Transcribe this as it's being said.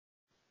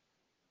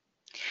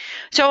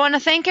So I want to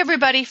thank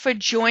everybody for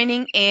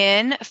joining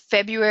in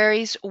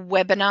February's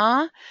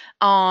webinar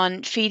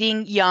on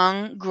feeding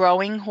young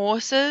growing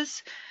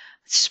horses.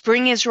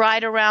 Spring is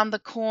right around the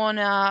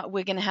corner.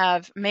 We're going to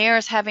have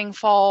mares having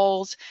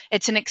foals.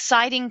 It's an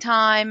exciting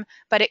time,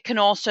 but it can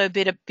also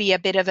be a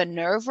bit of a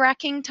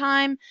nerve-wracking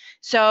time.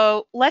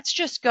 So let's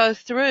just go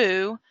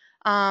through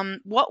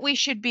what we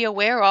should be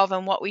aware of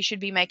and what we should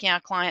be making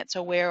our clients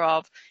aware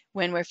of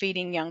when we're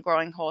feeding young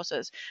growing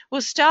horses.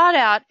 We'll start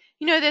out,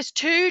 there's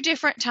two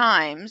different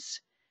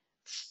times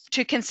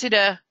to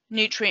consider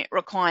nutrient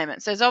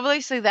requirements. There's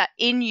obviously that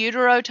in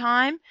utero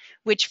time,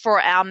 which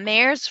for our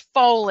mares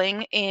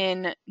foaling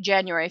in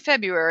January,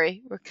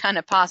 February, we're kind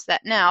of past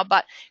that now,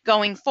 but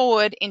going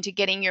forward into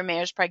getting your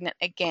mares pregnant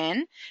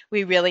again,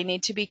 we really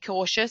need to be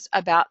cautious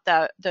about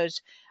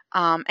those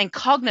and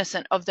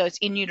cognizant of those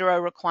in utero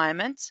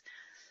requirements.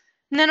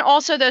 And then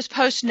also those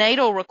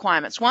postnatal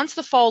requirements. Once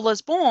the foal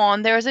is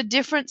born, there is a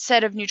different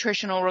set of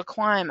nutritional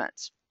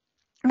requirements.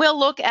 We'll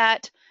look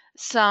at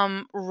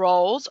some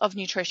roles of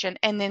nutrition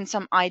and then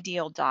some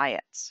ideal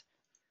diets.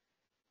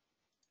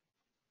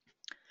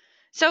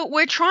 So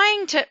we're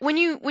trying to, when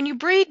you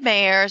breed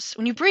mares,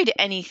 when you breed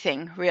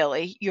anything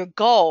really, your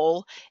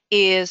goal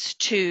is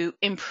to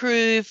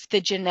improve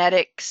the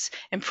genetics,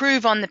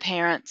 improve on the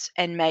parents,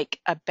 and make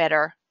a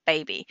better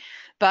baby.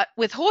 But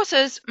with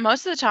horses,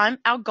 most of the time,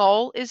 our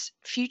goal is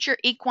future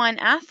equine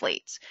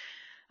athletes.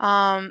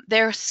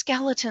 Their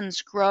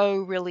skeletons grow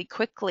really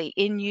quickly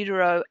in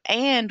utero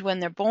and when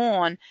they're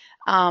born.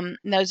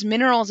 Those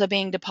minerals are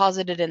being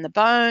deposited in the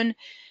bone.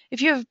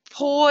 If you have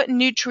poor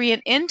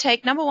nutrient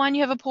intake, number one,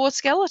 you have a poor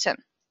skeleton.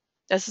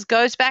 This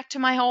goes back to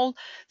my whole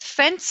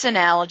fence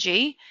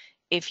analogy.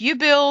 If you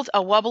build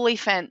a wobbly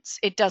fence,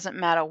 it doesn't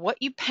matter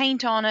what you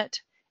paint on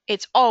it.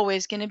 It's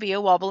always going to be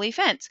a wobbly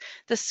fence.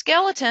 The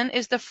skeleton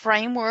is the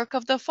framework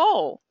of the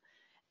foal.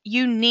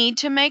 You need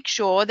to make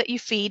sure that you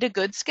feed a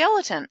good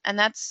skeleton, and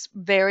that's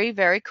very,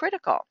 very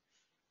critical.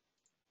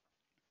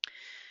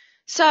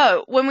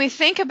 So when we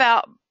think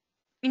about,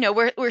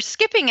 we're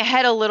skipping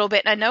ahead a little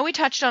bit. I know we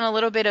touched on a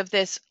little bit of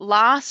this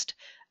last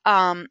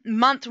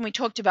month when we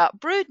talked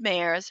about brood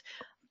mares,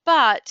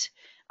 but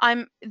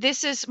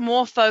this is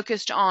more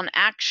focused on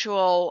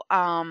actual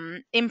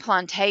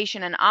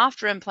implantation and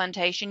after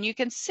implantation. You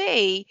can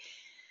see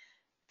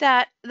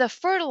that the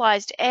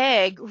fertilized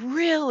egg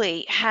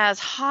really has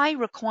high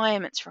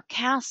requirements for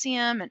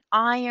calcium and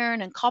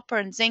iron and copper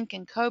and zinc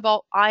and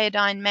cobalt,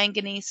 iodine,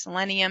 manganese,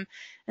 selenium,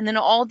 and then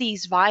all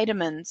these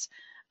vitamins.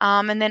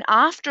 And then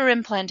after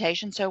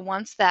implantation, so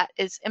once that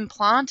is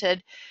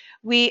implanted,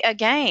 we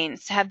again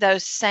have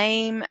those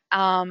same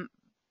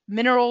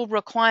mineral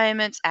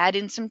requirements, add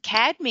in some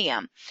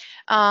cadmium.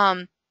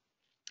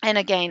 And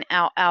again,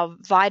 our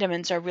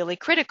vitamins are really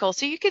critical.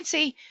 So you can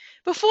see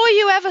before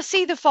you ever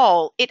see the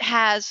foal, it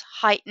has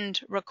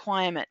heightened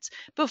requirements.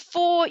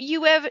 Before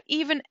you ever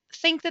even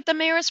think that the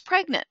mare is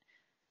pregnant,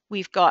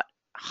 we've got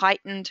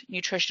heightened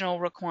nutritional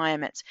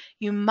requirements.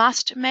 You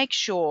must make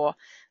sure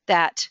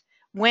that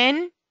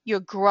when you're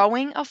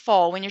growing a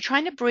foal, when you're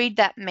trying to breed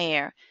that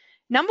mare,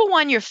 number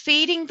one, you're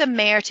feeding the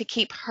mare to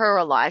keep her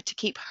alive, to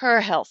keep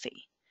her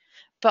healthy.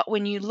 But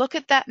when you look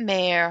at that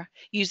mare,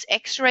 use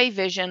X-ray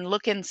vision,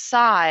 look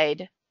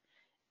inside,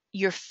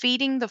 you're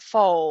feeding the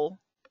foal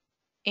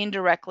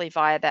indirectly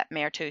via that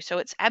mare too. So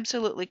it's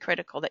absolutely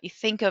critical that you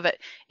think of it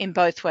in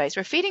both ways.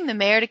 We're feeding the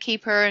mare to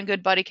keep her in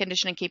good body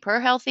condition and keep her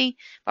healthy,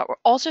 but we're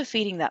also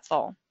feeding that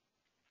foal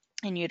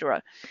in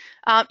utero.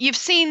 You've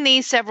seen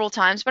these several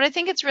times, but I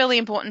think it's really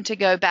important to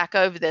go back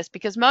over this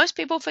because most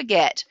people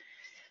forget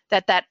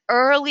that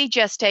early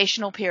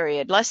gestational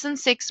period, less than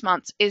 6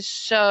 months, is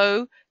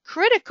so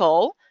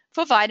critical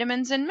for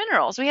vitamins and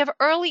minerals. We have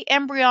early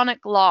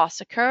embryonic loss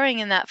occurring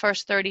in that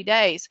first 30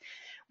 days.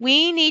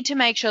 We need to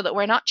make sure that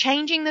we're not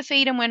changing the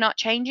feed and we're not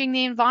changing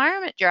the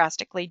environment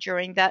drastically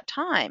during that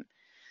time.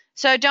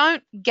 So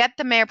don't get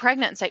the mare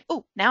pregnant and say,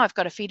 oh, now I've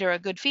got to feed her a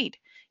good feed.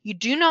 You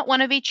do not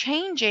want to be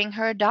changing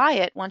her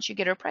diet once you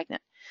get her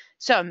pregnant.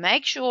 So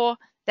make sure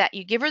that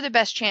you give her the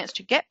best chance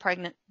to get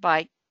pregnant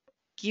by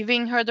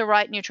giving her the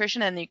right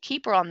nutrition and you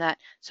keep her on that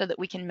so that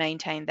we can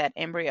maintain that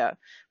embryo.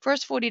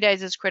 First 40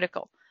 days is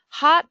critical.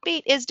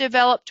 Heartbeat is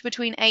developed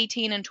between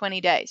 18 and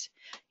 20 days.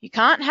 You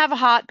can't have a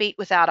heartbeat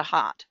without a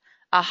heart.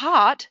 A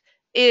heart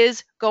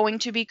is going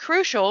to be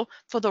crucial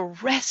for the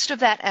rest of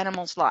that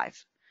animal's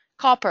life.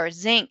 Copper,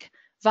 zinc,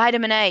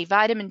 vitamin A,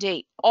 vitamin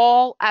D,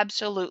 all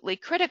absolutely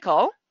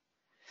critical.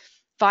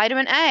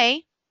 Vitamin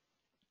A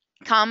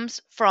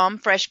comes from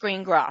fresh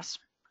green grass.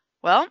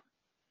 Well,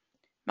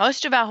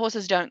 most of our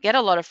horses don't get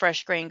a lot of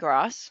fresh green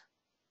grass,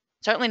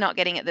 certainly not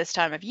getting it this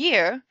time of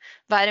year.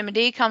 Vitamin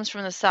D comes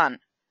from the sun.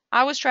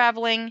 I was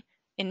traveling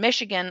in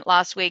Michigan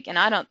last week, and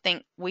I don't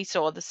think we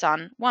saw the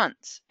sun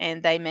once.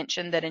 And they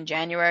mentioned that in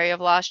January of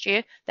last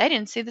year, they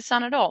didn't see the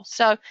sun at all.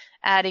 So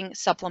adding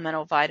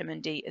supplemental vitamin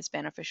D is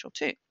beneficial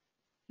too.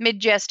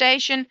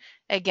 Mid-gestation,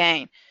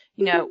 again,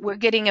 we're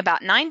getting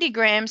about 90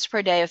 grams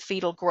per day of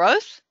fetal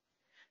growth.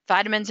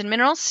 Vitamins and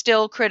minerals,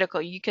 still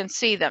critical. You can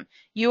see them.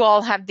 You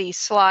all have these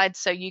slides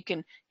so you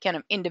can kind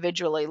of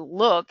individually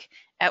look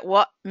at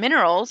what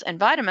minerals and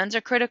vitamins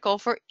are critical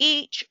for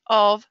each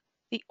of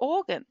the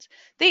organs.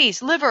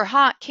 These, liver,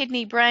 heart,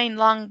 kidney, brain,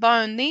 lung,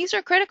 bone, these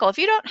are critical. If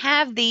you don't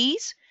have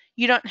these,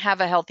 you don't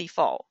have a healthy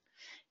foal.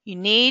 You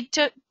need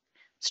to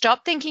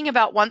stop thinking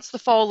about once the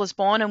foal is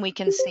born and we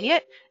can see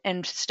it,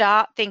 and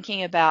start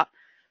thinking about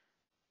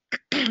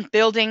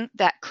building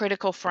that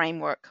critical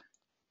framework.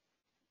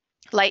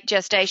 Late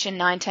gestation,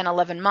 9, 10,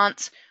 11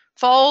 months.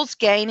 Foal's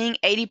gaining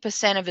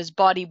 80% of his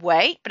body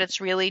weight, but it's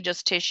really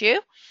just tissue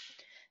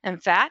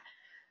and fat.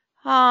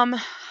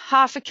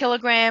 Half a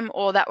kilogram,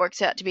 or that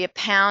works out to be a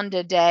pound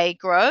a day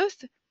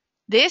growth.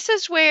 This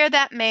is where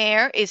that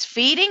mare is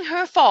feeding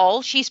her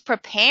foal. She's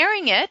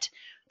preparing it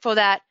for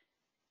that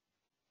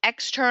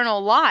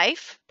external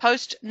life,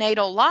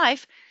 postnatal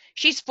life.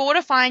 She's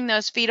fortifying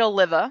those fetal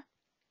liver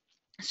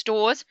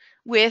stores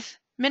with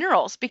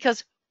minerals,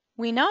 because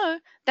we know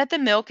that the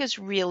milk is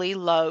really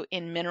low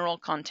in mineral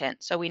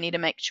content. So we need to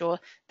make sure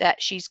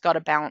that she's got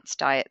a balanced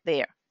diet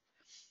there.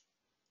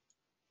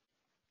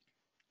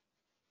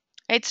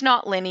 It's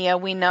not linear.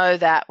 We know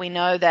that. We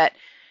know that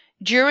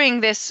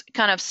during this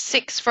kind of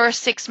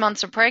first 6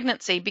 months of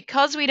pregnancy,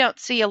 because we don't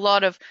see a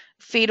lot of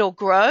fetal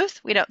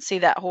growth, we don't see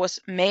that horse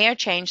mare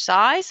change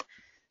size.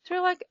 So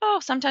we're like, oh,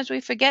 sometimes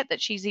we forget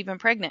that she's even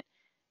pregnant.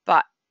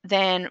 But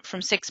then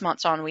from 6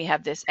 months on, we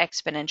have this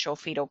exponential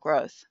fetal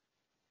growth.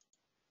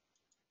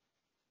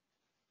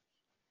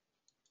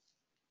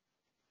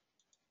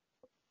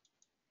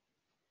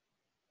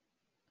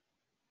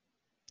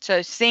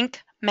 So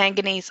zinc,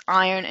 manganese,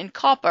 iron, and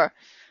copper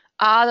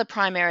are the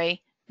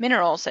primary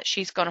minerals that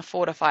she's going to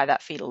fortify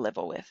that fetal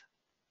liver with.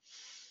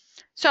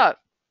 So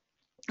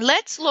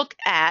let's look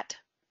at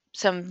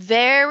some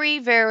very,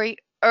 very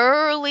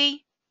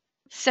early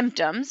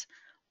symptoms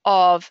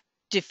of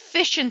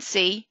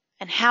deficiency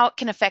and how it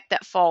can affect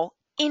that foal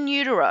in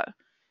utero.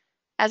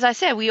 As I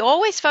said, we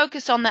always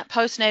focus on that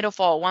postnatal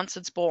foal once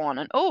it's born,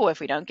 and oh,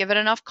 if we don't give it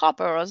enough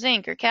copper or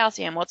zinc or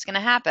calcium, what's going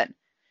to happen?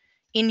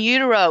 In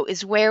utero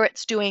is where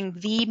it's doing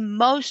the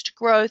most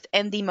growth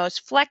and the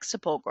most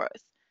flexible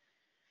growth.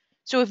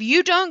 So if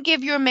you don't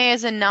give your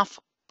mares enough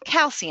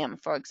calcium,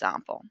 for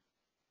example,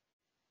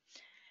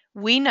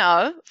 we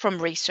know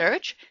from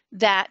research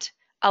that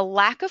a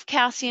lack of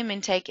calcium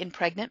intake in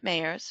pregnant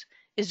mares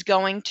is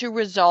going to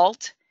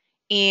result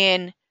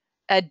in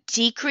a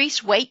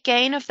decreased weight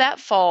gain of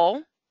that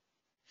foal,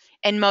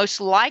 and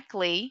most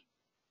likely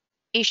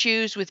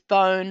issues with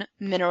bone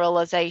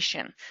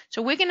mineralization.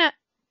 So we're going to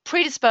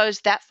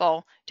predispose that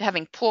foal to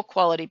having poor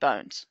quality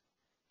bones.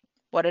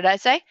 What did I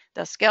say?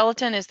 The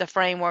skeleton is the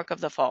framework of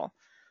the foal.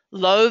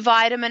 Low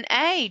vitamin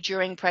A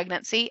during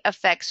pregnancy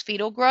affects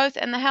fetal growth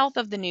and the health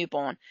of the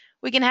newborn.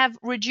 We can have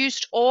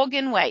reduced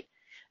organ weight.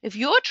 If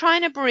you're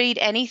trying to breed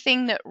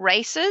anything that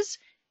races,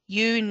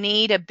 you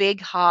need a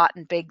big heart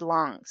and big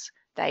lungs.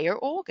 They are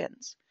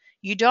organs.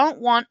 You don't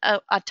want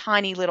a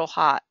tiny little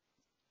heart.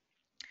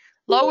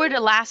 Lowered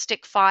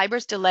elastic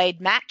fibers, delayed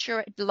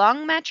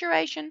lung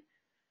maturation.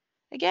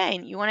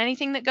 Again, you want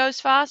anything that goes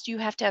fast, you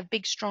have to have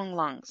big, strong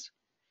lungs.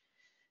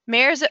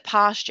 Mares at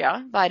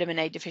pasture, vitamin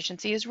A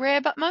deficiency is rare,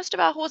 but most of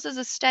our horses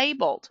are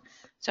stabled.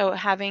 So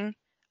having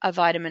a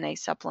vitamin A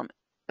supplement,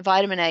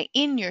 vitamin A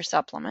in your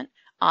supplement,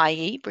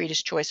 i.e.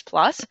 Breeders' Choice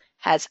Plus,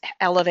 has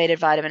elevated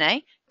vitamin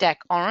A. DAC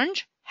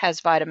Orange has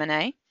vitamin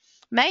A.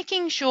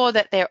 Making sure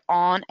that they're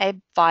on a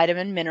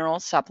vitamin mineral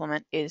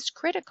supplement is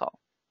critical.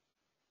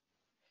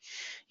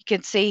 You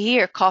can see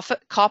here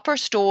copper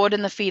stored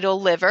in the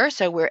fetal liver,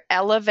 so we're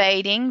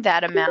elevating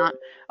that amount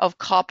of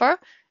copper.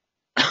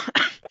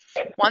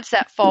 Once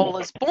that foal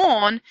is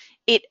born,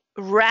 it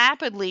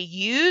rapidly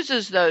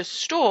uses those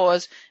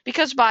stores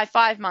because by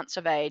 5 months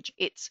of age,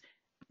 it's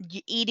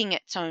eating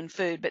its own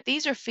food. But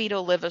these are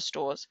fetal liver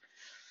stores.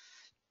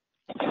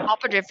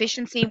 Copper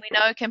deficiency, we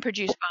know, can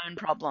produce bone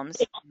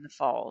problems in the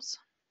foals.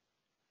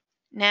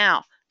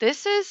 Now,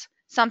 this is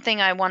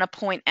something I want to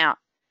point out.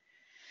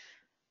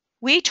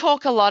 We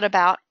talk a lot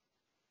about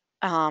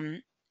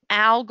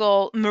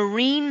algal,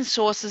 marine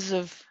sources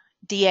of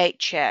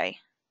DHA.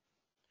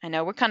 I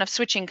know we're kind of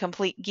switching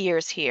complete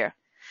gears here.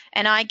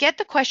 And I get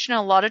the question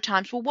a lot of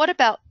times, well, what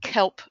about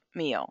kelp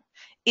meal?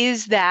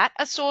 Is that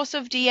a source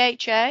of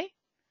DHA?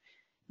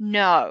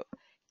 No.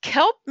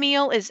 Kelp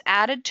meal is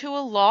added to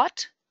a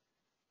lot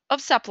of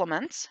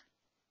supplements,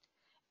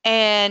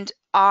 and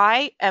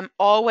I am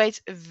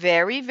always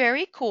very,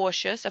 very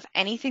cautious of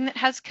anything that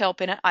has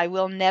kelp in it. I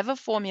will never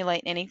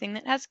formulate anything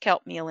that has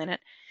kelp meal in it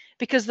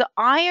because the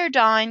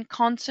iodine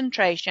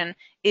concentration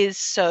is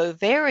so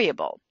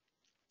variable.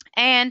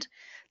 And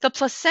the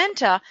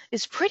placenta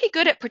is pretty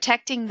good at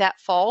protecting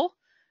that foal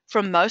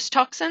from most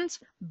toxins,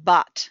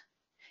 but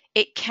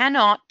it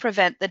cannot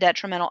prevent the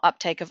detrimental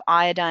uptake of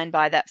iodine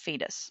by that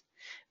fetus.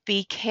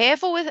 Be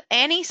careful with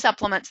any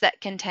supplements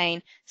that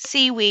contain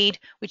seaweed,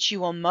 which you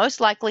will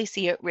most likely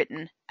see it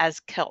written as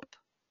kelp.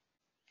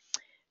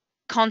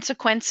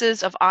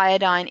 Consequences of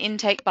iodine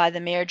intake by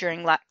the mare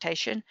during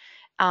lactation.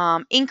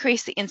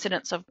 increase the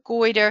incidence of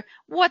goiter.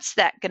 What's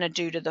that going to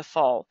do to the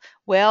foal?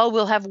 Well,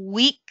 we'll have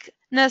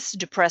weakness,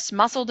 depressed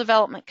muscle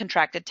development,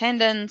 contracted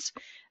tendons,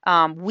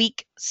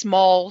 weak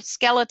small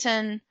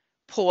skeleton,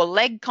 poor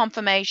leg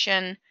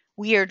conformation,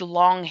 weird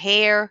long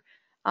hair,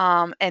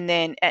 and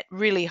then at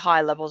really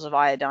high levels of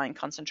iodine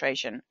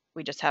concentration,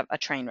 we just have a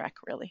train wreck,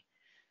 really.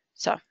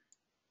 So,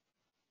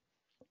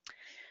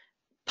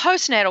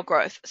 postnatal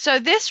growth. So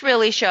this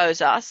really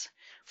shows us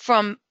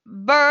from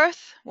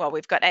birth, well,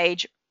 we've got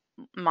age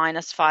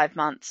minus 5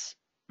 months,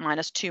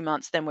 minus 2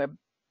 months, then we're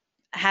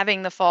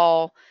having the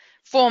foal,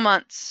 4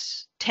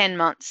 months, 10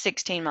 months,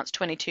 16 months,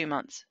 22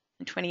 months,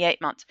 and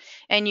 28 months.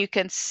 And you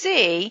can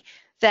see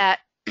that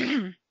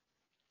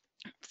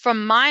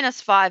from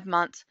minus 5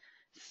 months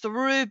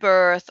through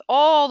birth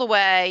all the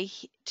way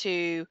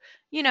to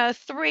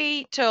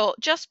 3 till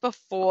just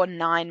before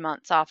 9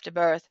 months after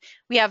birth,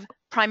 we have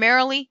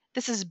primarily,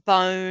 this is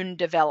bone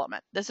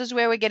development. This is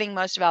where we're getting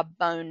most of our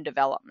bone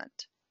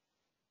development.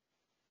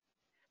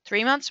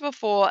 3 months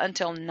before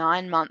until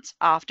 9 months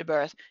after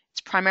birth,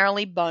 it's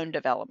primarily bone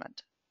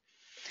development.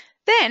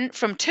 Then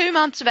from 2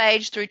 months of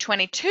age through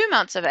 22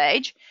 months of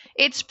age,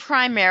 it's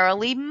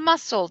primarily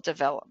muscle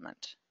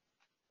development.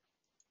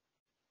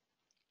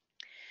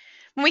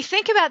 When we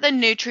think about the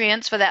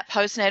nutrients for that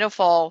postnatal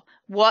foal,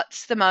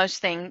 what's the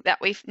most thing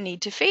that we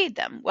need to feed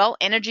them? Well,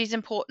 energy is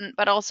important,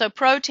 but also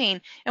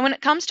protein. And when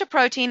it comes to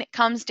protein, it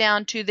comes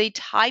down to the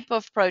type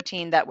of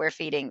protein that we're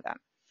feeding them.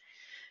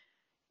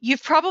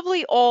 You've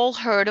probably all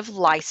heard of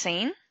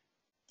lysine.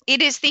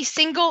 It is the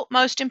single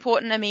most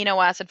important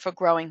amino acid for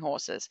growing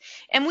horses.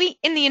 And we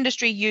in the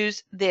industry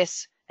use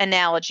this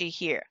analogy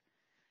here.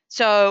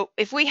 So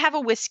if we have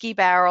a whiskey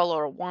barrel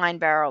or a wine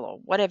barrel or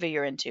whatever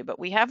you're into, but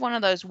we have one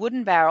of those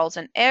wooden barrels,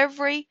 and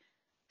every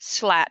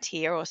slat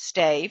here or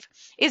stave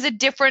is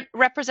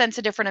represents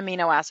a different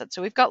amino acid.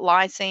 So we've got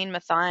lysine,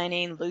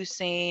 methionine,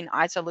 leucine,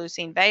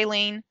 isoleucine,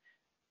 valine,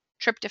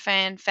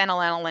 tryptophan,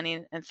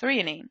 phenylalanine, and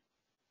threonine.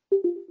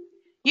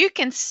 You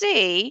can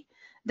see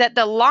that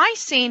the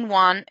lysine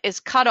one is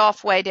cut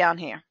off way down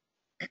here.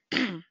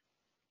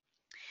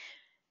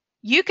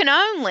 You can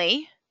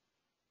only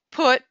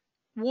put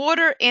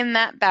water in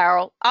that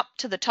barrel up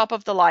to the top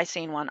of the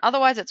lysine one.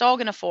 Otherwise, it's all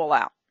going to fall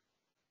out.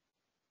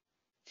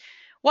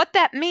 What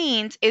that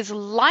means is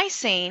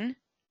lysine,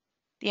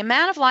 the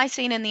amount of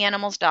lysine in the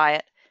animal's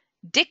diet,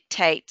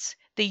 dictates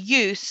the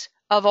use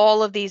of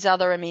all of these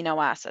other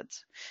amino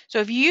acids. So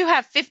if you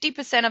have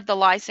 50% of the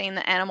lysine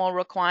the animal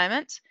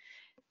requirements,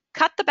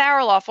 cut the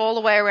barrel off all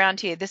the way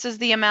around here. This is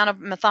the amount of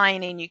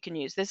methionine you can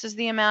use. This is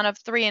the amount of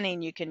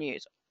threonine you can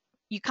use.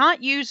 You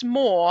can't use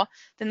more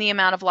than the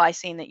amount of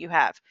lysine that you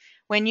have.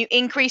 When you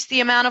increase the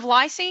amount of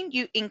lysine,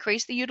 you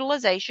increase the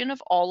utilization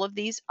of all of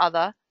these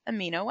other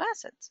amino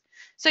acids.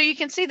 So you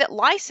can see that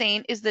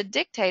lysine is the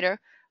dictator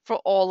for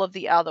all of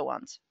the other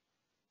ones.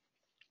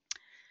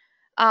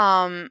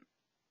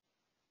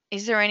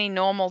 Is there any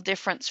normal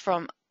difference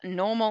from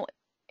normal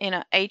in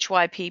a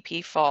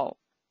HYPP foal?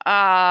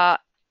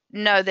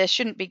 No, there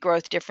shouldn't be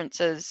growth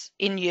differences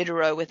in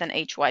utero with an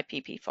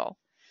HYPP foal.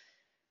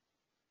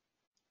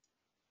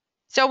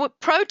 So with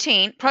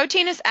protein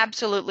is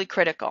absolutely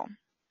critical.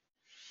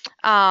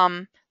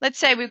 Let's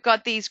say we've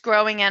got these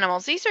growing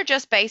animals. These are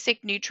just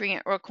basic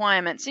nutrient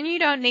requirements, and you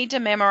don't need to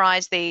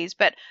memorize these.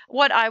 But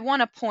what I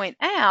want to point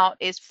out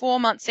is 4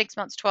 months, 6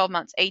 months, 12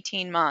 months,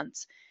 18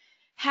 months,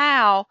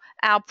 how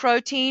our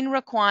protein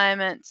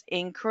requirements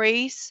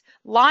increase.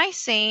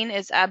 Lysine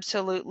is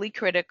absolutely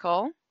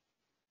critical.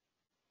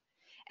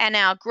 And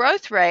our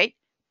growth rate,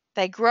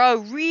 they grow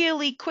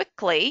really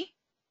quickly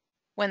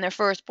when they're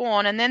first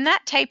born, and then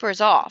that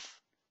tapers off.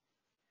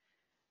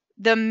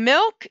 The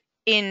milk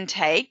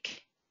intake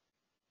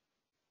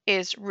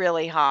is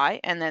really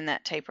high, and then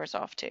that tapers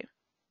off too.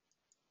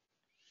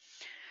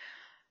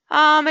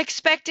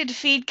 Expected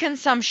feed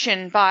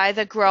consumption by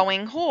the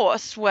growing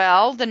horse.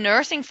 Well, the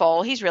nursing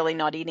foal, he's really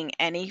not eating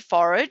any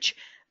forage,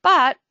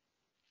 but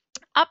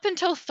up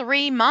until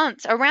 3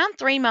 months, around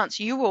 3 months,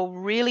 you will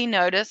really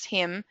notice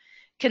him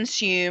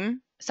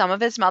consume some of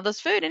his mother's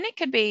food, and it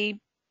could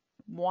be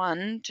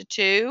 1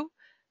 to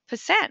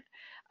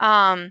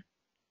 2%.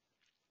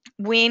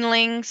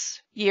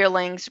 Weanlings,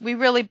 yearlings, we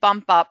really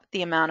bump up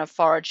the amount of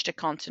forage to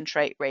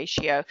concentrate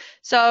ratio.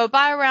 So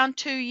by around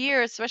 2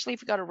 years, especially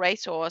if you've got a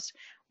racehorse,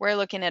 we're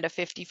looking at a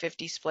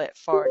 50-50 split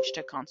forage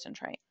to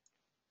concentrate.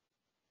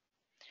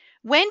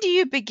 When do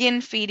you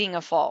begin feeding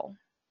a foal?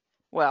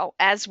 Well,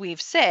 as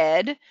we've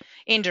said,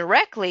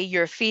 indirectly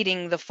you're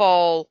feeding the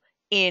foal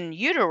in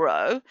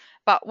utero,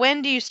 but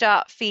when do you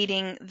start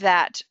feeding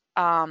that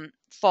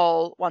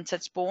foal once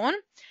it's born?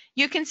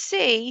 You can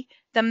see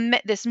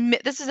this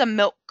is a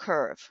milk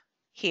curve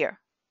here.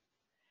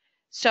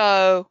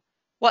 So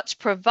what's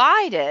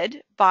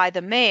provided by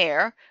the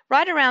mare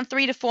right around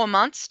 3 to 4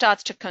 months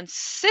starts to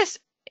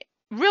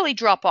really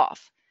drop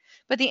off,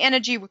 but the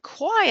energy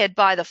required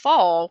by the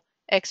foal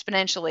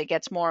exponentially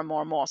gets more and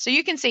more and more. So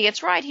you can see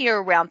it's right here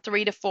around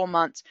 3 to 4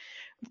 months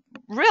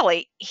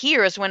really,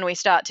 here is when we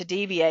start to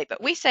deviate,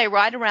 but we say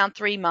right around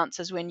 3 months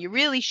is when you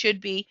really should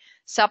be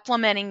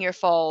supplementing your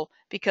foal,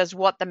 because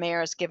what the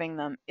mare is giving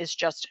them is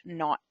just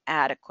not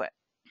adequate.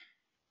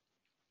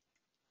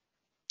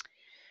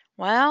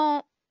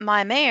 Well,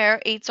 my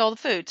mare eats all the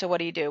food, so what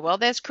do you do? Well,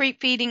 there's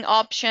creep feeding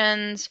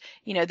options.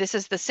 You know, this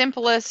is the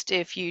simplest.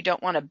 If you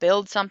don't want to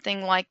build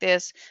something like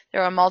this,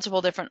 there are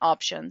multiple different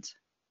options.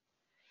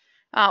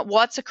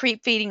 What's a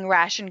creep feeding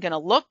ration going to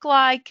look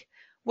like?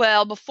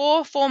 Well,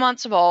 before 4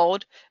 months of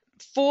old,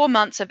 4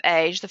 months of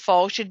age, the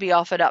foal should be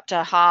offered up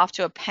to half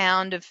to a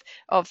pound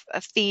of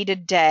a feed a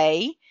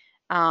day,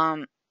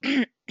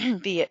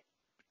 be it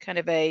kind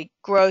of a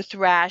growth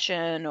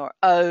ration or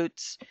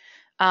oats,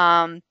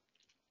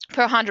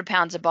 per 100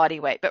 pounds of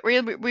body weight. But we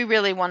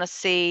really want to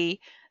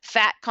see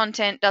fat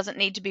content doesn't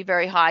need to be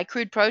very high.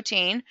 Crude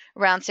protein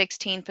around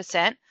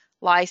 16%,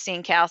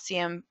 lysine,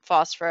 calcium,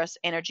 phosphorus,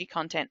 energy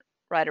content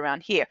right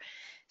around here.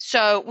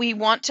 So we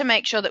want to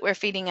make sure that we're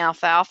feeding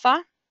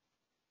alfalfa.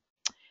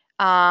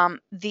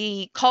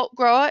 The colt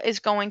grower is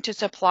going to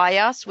supply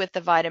us with the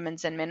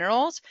vitamins and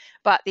minerals,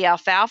 but the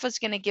alfalfa is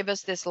going to give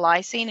us this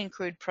lysine and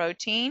crude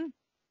protein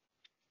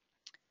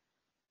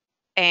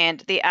and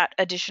the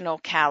additional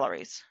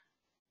calories.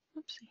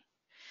 Oopsie.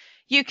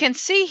 You can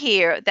see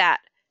here that,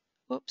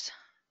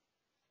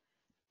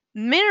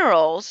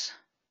 minerals,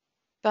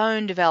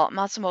 bone development,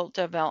 muscle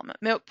development,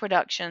 milk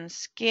production,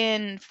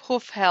 skin,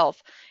 hoof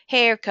health,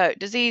 hair coat,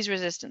 disease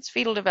resistance,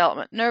 fetal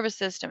development, nervous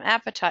system,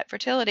 appetite,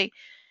 fertility.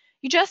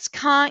 You just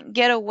can't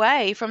get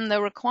away from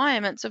the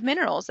requirements of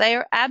minerals. They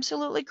are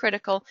absolutely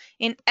critical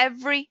in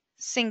every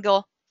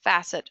single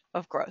facet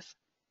of growth.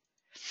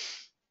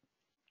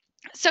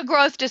 So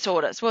growth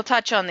disorders, we'll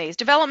touch on these.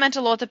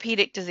 Developmental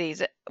orthopedic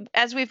disease,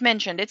 as we've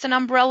mentioned, it's an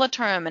umbrella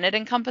term and it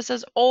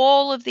encompasses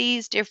all of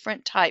these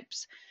different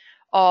types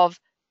of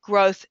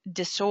growth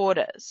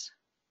disorders.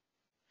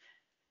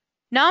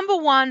 Number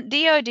one,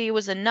 DOD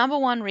was the number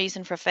one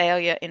reason for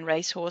failure in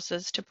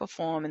racehorses to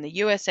perform in the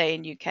USA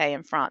and UK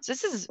and France.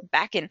 This is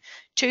back in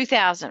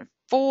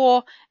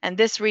 2004, and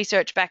this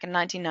research back in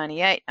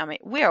 1998. I mean,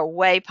 we are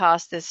way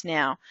past this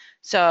now.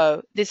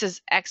 So this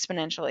is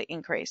exponentially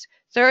increased.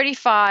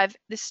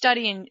 This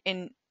study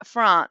in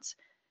France,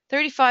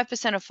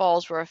 35% of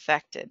foals were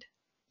affected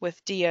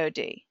with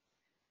DOD.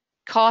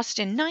 Cost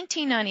in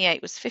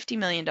 1998 was $50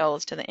 million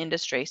to the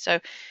industry. So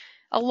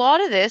a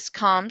lot of this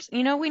comes,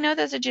 we know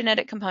there's a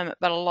genetic component,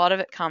 but a lot of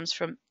it comes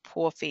from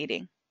poor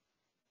feeding.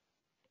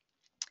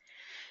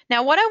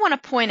 Now, what I want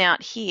to point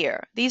out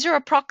here, these are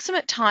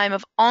approximate time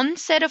of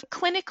onset of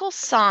clinical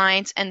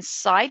signs and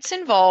sites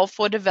involved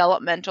for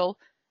developmental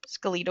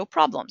skeletal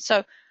problems.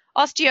 So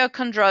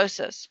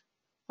osteochondrosis,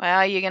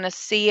 well, you're going to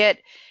see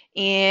it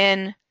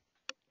in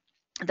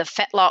the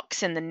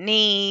fetlocks in the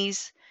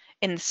knees,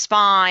 in the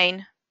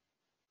spine.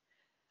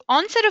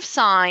 Onset of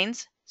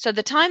signs, so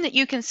the time that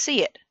you can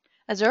see it,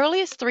 as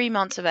early as 3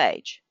 months of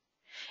age.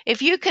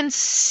 If you can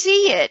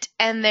see it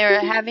and they're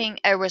having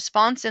a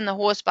response in the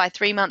horse by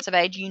 3 months of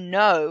age, you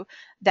know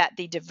that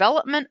the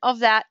development of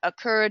that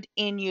occurred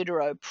in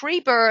utero.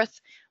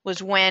 Pre-birth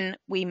was when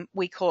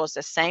we caused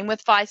this. Same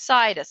with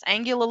fasciitis,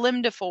 angular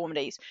limb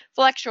deformities,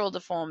 flexural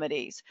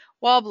deformities,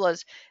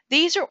 wobblers.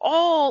 These are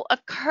all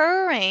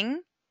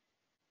occurring.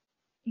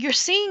 You're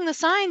seeing the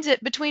signs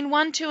at between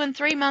 1, 2, and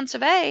 3 months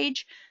of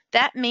age.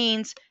 That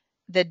means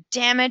the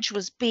damage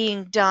was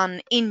being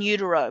done in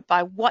utero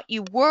by what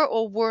you were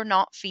or were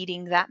not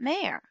feeding that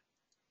mare.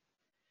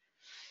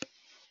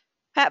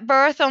 At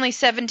birth, only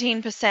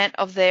 17%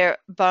 of their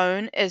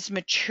bone is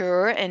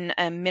mature in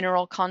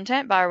mineral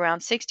content. By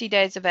around 60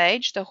 days of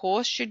age, the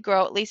horse should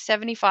grow at least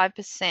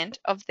 75%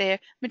 of their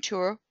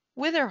mature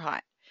wither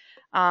height.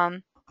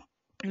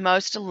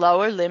 Most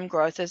lower limb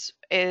growth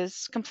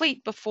is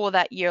complete before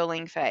that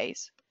yearling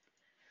phase.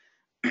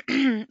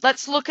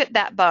 Let's look at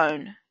that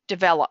bone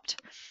developed.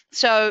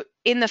 So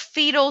in the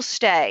fetal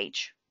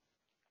stage,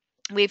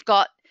 we've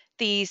got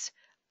these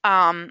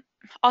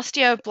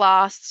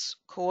osteoblasts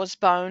cause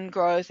bone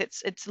growth.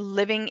 It's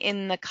living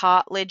in the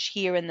cartilage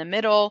here in the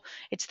middle.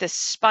 It's this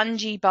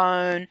spongy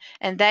bone,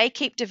 and they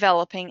keep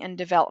developing and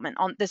development.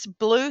 On this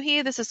blue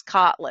here, this is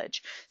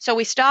cartilage. So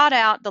we start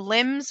out, the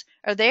limbs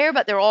are there,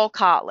 but they're all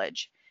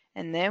cartilage.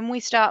 And then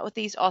we start with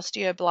these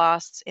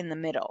osteoblasts in the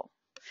middle,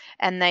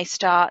 and they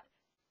start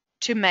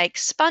to make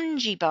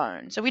spongy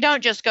bone. So we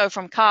don't just go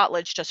from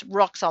cartilage to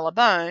rock solid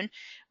bone.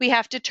 We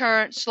have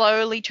to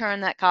slowly turn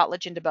that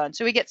cartilage into bone.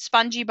 So we get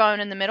spongy bone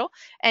in the middle,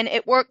 and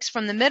it works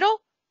from the middle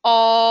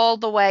all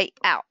the way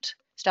out.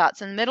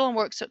 Starts in the middle and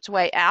works its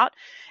way out.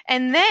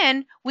 And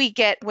then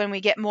when we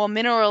get more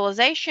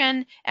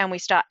mineralization and we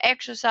start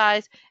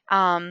exercise,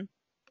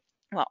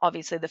 well,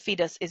 obviously the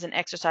fetus isn't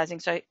exercising,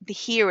 so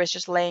here is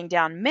just laying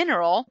down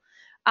mineral.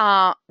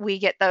 We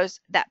get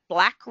that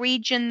black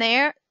region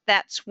there.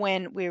 That's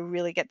when we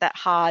really get that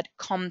hard,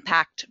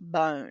 compact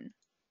bone.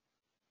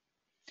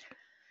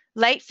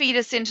 Late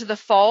fetus into the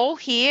foal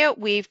here,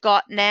 we've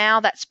got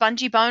now that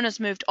spongy bone has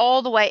moved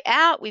all the way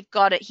out. We've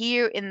got it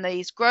here in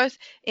these growth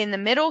in the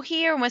middle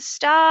here, and we're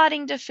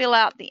starting to fill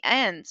out the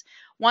ends.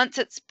 Once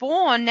it's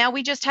born, now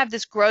we just have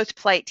this growth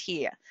plate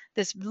here,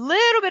 this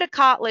little bit of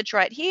cartilage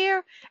right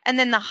here, and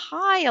then the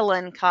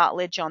hyaline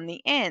cartilage on the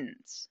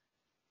ends.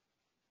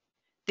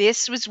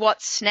 This was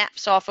what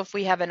snaps off if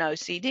we have an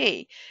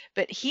OCD.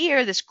 But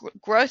here, this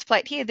growth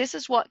plate here, this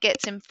is what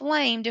gets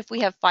inflamed if we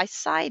have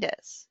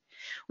fasciitis.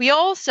 We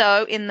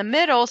also, in the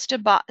middle,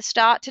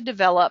 start to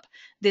develop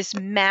this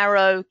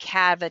marrow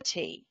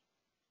cavity.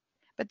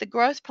 But the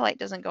growth plate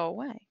doesn't go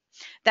away.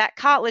 That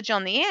cartilage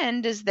on the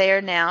end is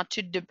there now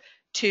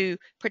to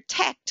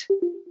protect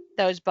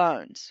those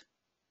bones.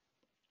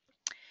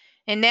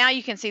 And now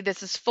you can see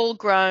this is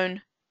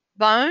full-grown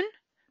bone.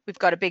 We've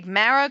got a big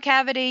marrow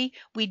cavity.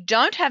 We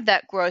don't have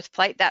that growth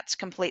plate. That's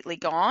completely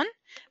gone.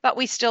 But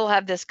we still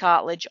have this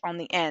cartilage on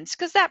the ends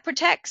because that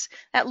protects,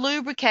 that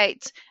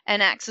lubricates,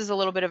 and acts as a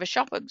little bit of a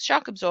shock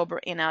absorber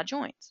in our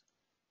joints.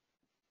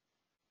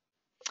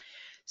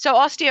 So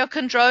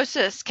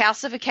osteochondrosis,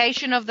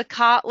 calcification of the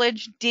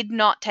cartilage, did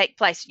not take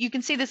place. You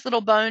can see this little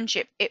bone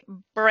chip. It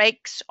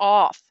breaks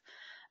off.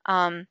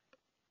 You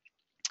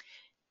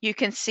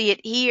can see it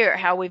here,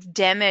 how we've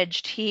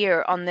damaged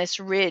here on this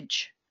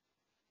ridge.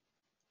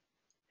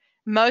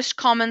 Most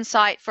common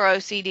site for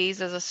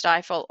OCDs is a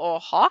stifle or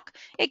hock.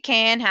 It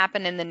can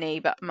happen in the knee,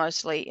 but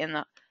mostly in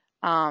the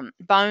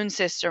bone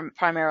system,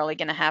 primarily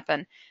going to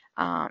happen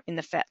in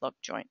the fetlock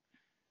joint.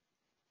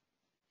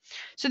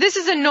 So this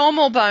is a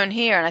normal bone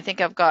here, and I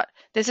think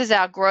this is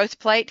our growth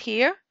plate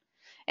here.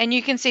 And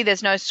you can see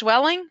there's no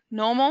swelling,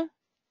 normal.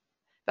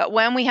 But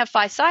when we have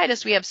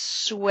fasciitis, we have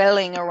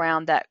swelling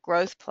around that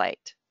growth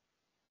plate.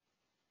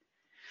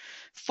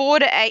 4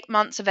 to 8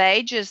 months of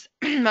age is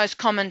most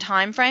common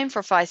time frame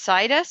for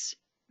fasciitis.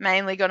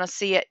 Mainly going to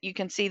see it. You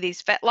can see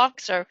these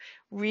fetlocks are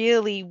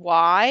really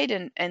wide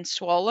and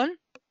swollen.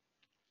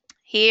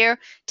 Here,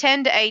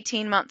 10 to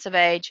 18 months of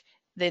age,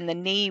 then the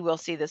knee will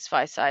see this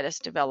fasciitis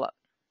develop.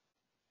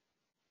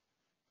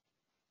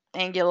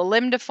 Angular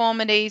limb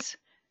deformities.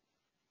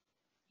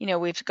 You know,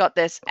 we've got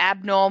this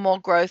abnormal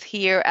growth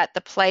here at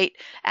the plate,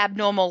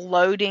 abnormal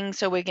loading,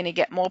 so we're going to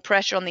get more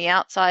pressure on the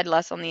outside,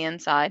 less on the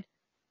inside.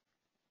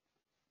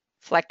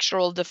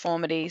 Flexural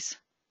deformities.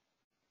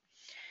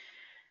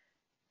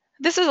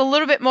 This is a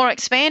little bit more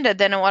expanded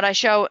than what I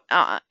show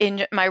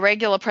in my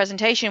regular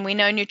presentation. We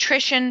know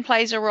nutrition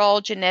plays a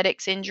role,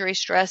 genetics, injury,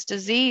 stress,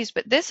 disease,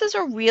 but this is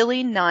a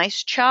really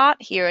nice chart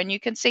here, and you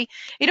can see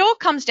it all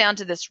comes down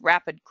to this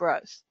rapid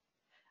growth.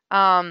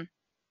 Are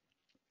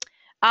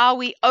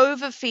we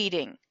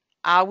overfeeding?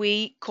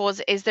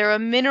 Is there a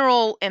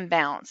mineral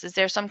imbalance? Is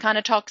there some kind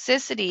of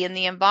toxicity in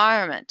the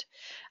environment?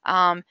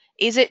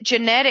 Is it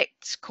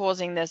genetics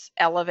causing this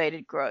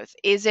elevated growth?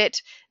 Is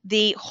it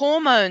the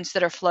hormones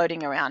that are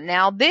floating around?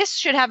 Now, this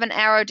should have an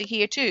arrow to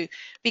here too,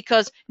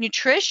 because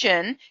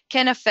nutrition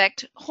can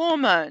affect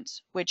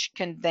hormones, which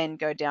can then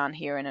go down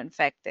here and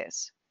infect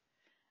this.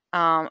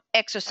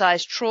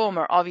 Exercise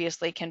trauma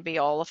obviously can be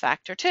all a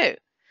factor too.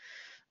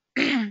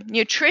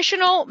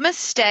 Nutritional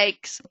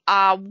mistakes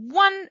are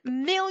 1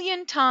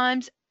 million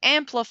times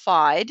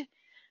amplified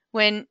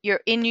when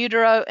you're in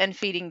utero and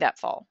feeding that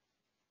foal.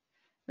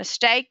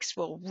 Mistakes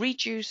will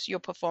reduce your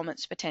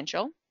performance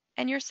potential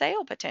and your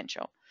sale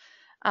potential.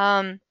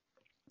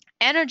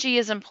 Energy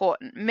is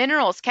important.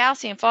 Minerals,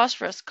 calcium,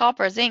 phosphorus,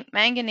 copper, zinc,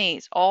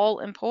 manganese,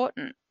 all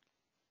important.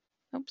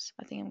 Oops,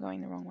 I think I'm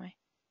going the wrong way.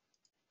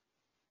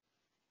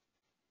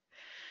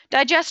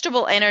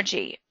 Digestible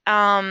energy.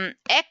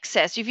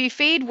 Excess. If you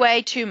feed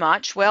way too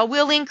much, well,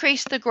 we'll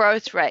increase the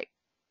growth rate.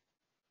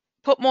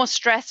 Put more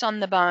stress on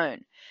the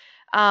bone.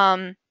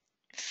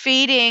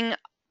 Feeding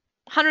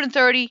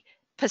 130%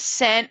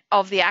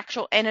 of the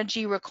actual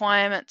energy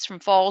requirements from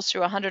foals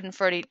through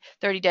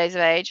 130 days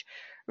of age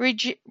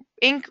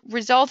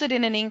resulted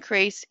in an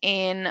increase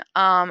in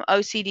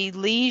OCD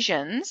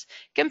lesions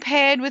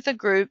compared with a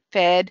group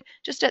fed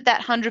just at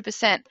that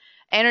 100%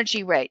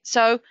 energy rate.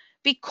 So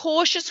be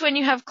cautious when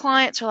you have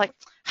clients who are like,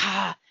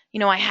 you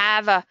know, I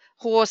have a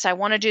horse, I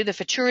want to do the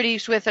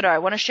futurities with it, or I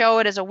want to show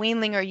it as a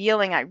weanling or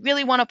yearling, I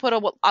really want to put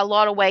a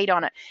lot of weight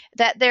on it,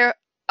 that they're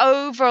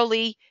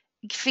overly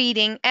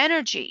feeding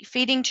energy,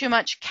 feeding too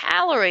much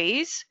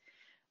calories.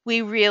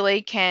 We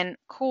really can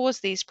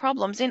cause these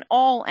problems in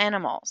all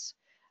animals.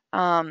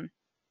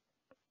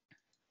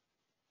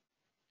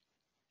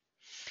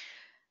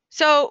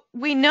 So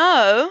we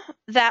know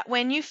that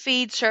when you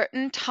feed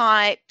certain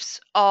types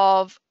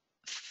of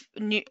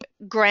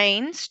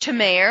grains to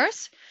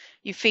mares,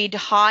 you feed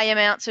high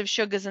amounts of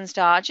sugars and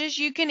starches,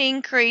 you can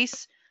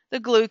increase the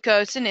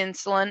glucose and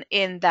insulin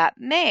in that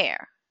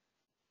mare.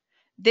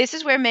 This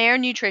is where mare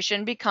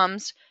nutrition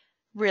becomes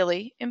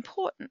really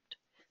important.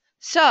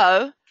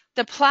 So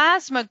the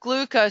plasma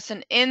glucose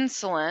and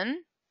insulin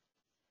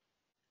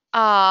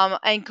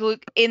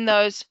in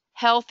those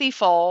healthy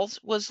foals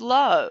was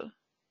low.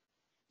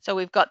 So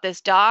we've got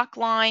this dark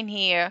line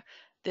here.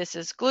 This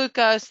is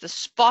glucose. The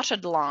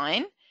spotted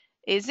line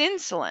is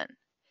insulin.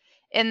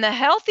 In the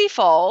healthy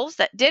foals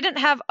that didn't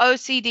have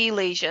OCD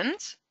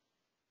lesions,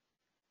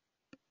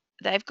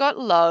 they've got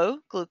low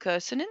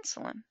glucose and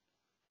insulin.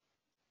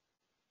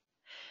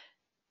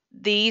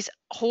 These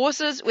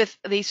horses with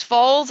these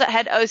foals that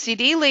had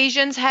OCD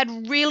lesions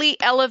had really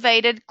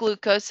elevated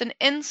glucose and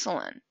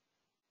insulin.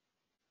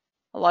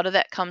 A lot of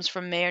that comes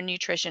from mare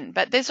nutrition.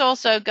 But this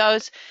also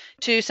goes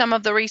to some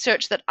of the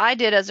research that I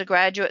did as a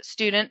graduate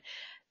student,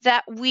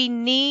 that we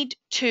need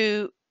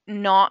to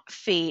not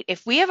feed.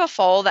 If we have a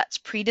foal that's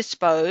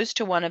predisposed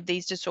to one of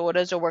these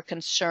disorders or we're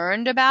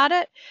concerned about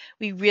it,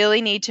 we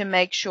really need to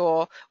make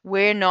sure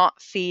we're not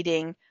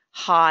feeding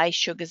high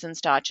sugars and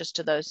starches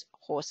to those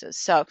horses.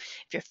 So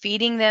if you're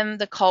feeding them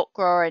the colt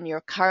grower and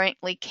you're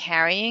currently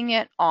carrying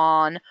it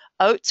on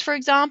oats, for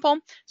example,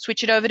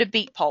 switch it over to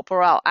beet pulp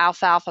or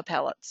alfalfa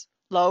pellets,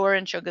 lower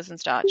in sugars and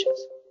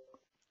starches.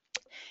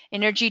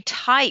 Energy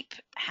type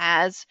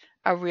has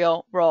a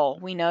real role.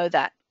 We know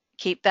that.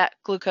 Keep that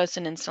glucose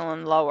and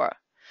insulin lower.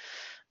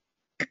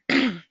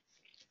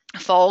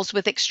 Foals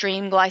with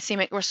extreme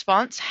glycemic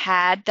response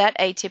had that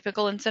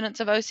atypical incidence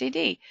of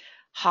OCD.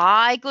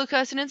 High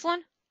glucose and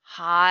insulin,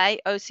 high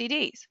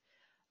OCDs.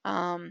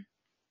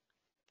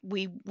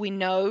 We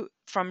know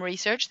from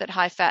research that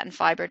high fat and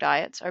fiber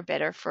diets are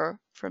better for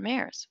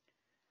mares.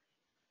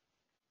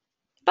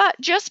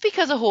 But just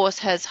because a horse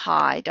has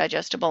high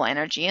digestible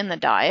energy in the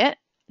diet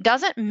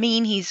doesn't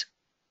mean he's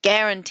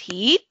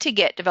guaranteed to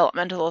get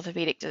developmental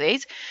orthopedic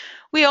disease.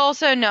 We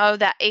also know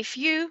that if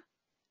you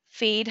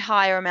feed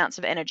higher amounts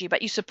of energy,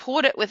 but you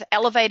support it with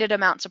elevated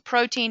amounts of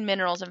protein,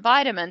 minerals, and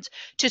vitamins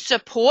to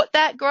support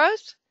that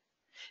growth,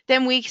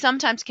 then we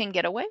sometimes can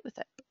get away with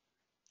it.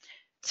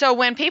 So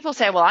when people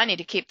say, well, I need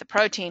to keep the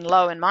protein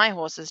low in my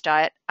horse's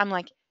diet, I'm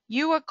like,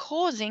 you are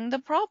causing the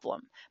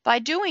problem by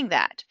doing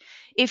that.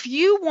 If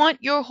you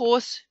want your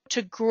horse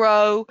to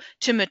grow,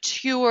 to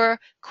mature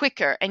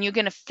quicker, and you're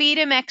going to feed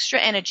him extra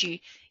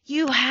energy,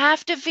 you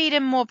have to feed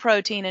him more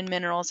protein and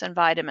minerals and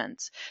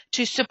vitamins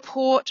to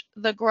support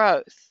the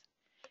growth.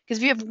 Because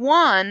if you have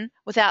one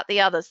without the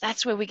others,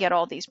 that's where we get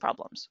all these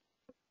problems.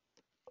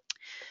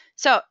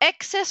 So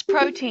excess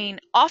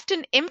protein,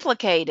 often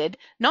implicated,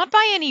 not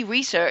by any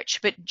research,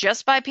 but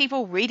just by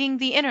people reading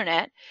the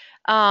internet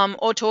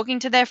or talking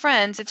to their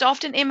friends, it's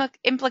often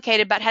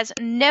implicated, but has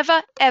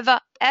never,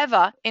 ever,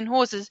 ever in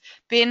horses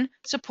been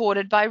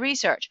supported by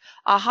research.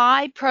 A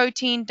high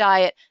protein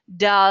diet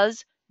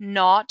does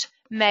not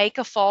make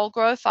a foal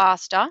grow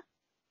faster,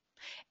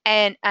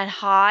 and an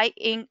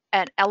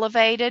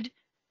elevated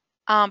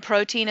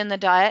protein in the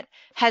diet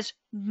has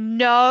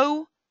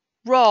no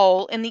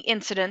role in the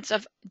incidence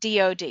of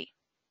DOD.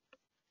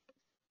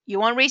 You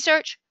want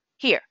research?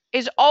 Here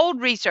is old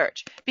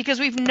research, because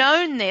we've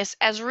known this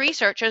as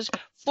researchers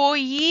for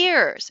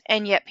years,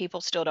 and yet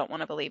people still don't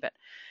want to believe it.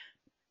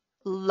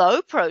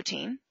 Low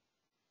protein,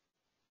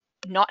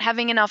 not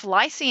having enough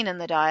lysine in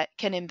the diet,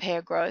 can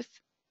impair growth,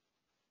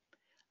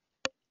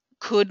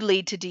 could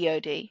lead to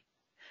DOD.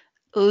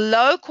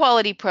 Low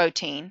quality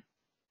protein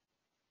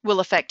will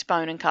affect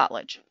bone and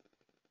cartilage.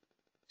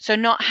 So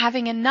not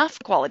having enough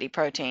quality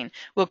protein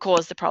will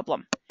cause the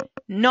problem,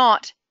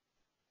 not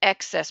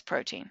excess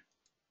protein.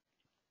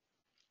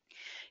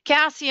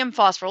 Calcium,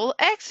 phosphorus. Well,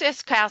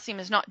 excess calcium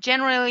is not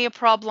generally a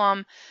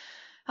problem.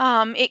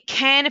 It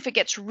can, if it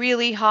gets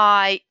really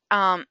high,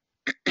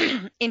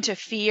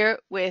 interfere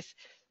with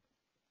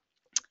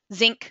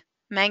zinc,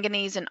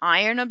 manganese, and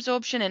iron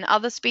absorption in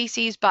other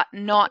species, but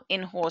not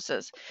in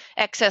horses.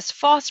 Excess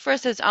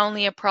phosphorus is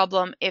only a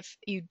problem if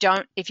you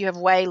have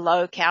way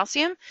low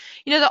calcium.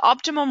 You know, the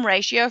optimum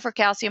ratio for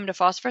calcium to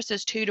phosphorus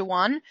is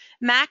 2-to-1.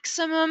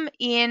 Maximum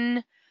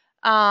in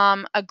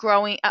an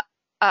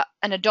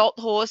adult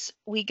horse,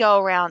 we go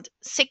around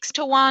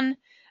 6-to-1,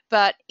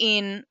 but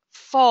in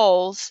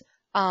foals,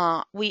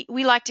 we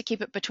like to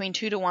keep it between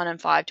 2-to-1 and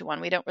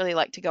 5-to-1. We don't really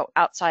like to go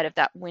outside of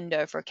that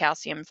window for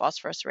calcium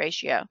phosphorus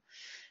ratio.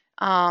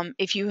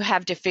 If you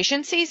have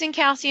deficiencies in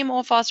calcium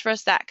or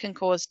phosphorus, that can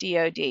cause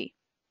DOD.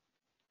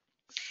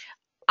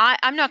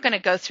 I'm not going to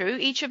go through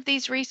each of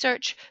these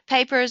research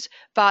papers,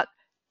 but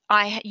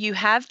you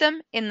have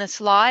them in the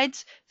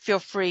slides. Feel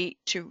free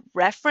to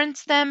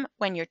reference them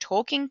when you're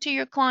talking to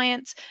your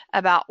clients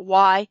about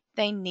why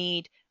they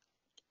need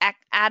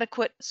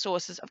adequate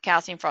sources of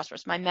calcium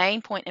phosphorus. My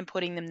main point in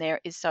putting them there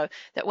is so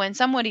that when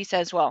somebody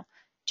says, well,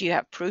 do you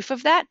have proof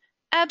of that?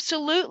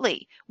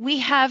 Absolutely. We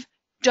have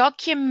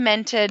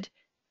documented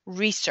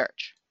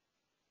research.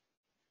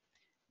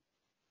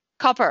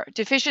 Copper.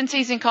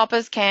 Deficiencies in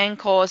coppers can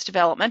cause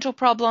developmental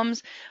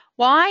problems.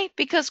 Why?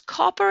 Because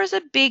copper is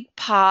a big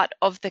part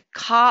of the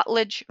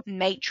cartilage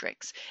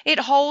matrix. It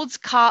holds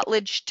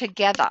cartilage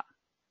together.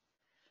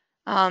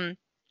 And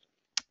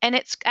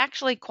it's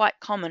actually quite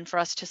common for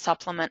us to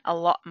supplement a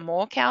lot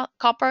more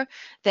copper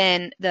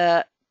than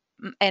the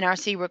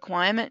NRC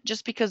requirement,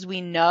 just because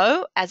we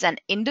know as an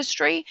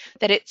industry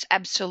that it's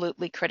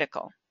absolutely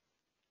critical.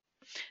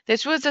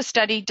 This was a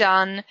study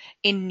done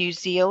in New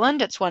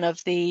Zealand. It's one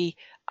of the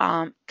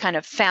kind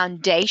of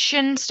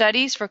foundation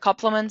studies for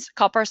copper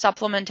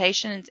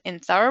supplementation in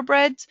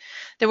thoroughbreds.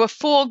 There were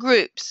 4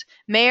 groups.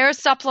 Mares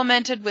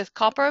supplemented with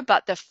copper,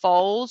 but the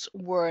foals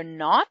were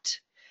not.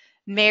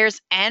 Mares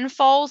and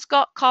foals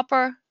got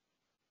copper.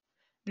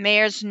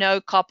 Mares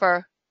no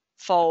copper,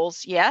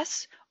 foals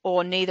yes,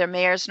 or neither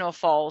mares nor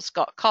foals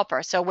got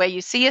copper. So where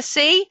you see a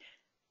C,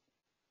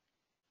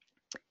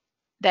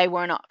 they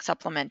were not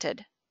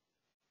supplemented.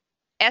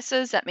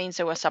 S's, that means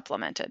they were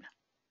supplemented.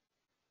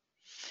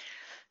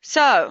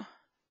 So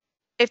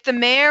if the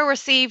mare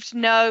received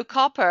no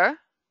copper,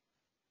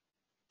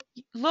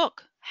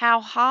 look how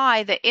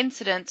high the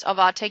incidence of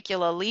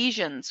articular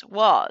lesions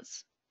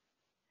was.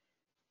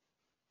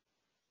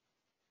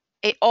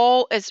 It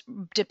all is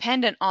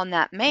dependent on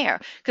that mare.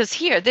 Because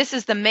here, this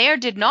is the mare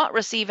did not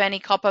receive any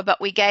copper,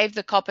 but we gave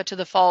the copper to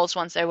the foals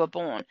once they were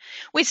born.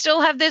 We still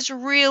have this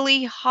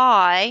really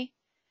high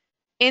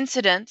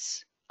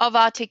incidence of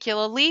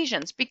articular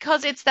lesions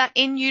because it's that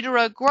in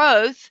utero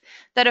growth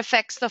that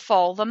affects the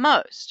foal the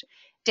most.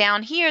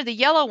 Down here, the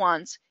yellow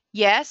ones,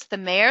 yes, the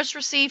mares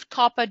received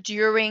copper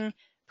during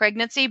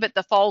pregnancy, but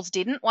the foals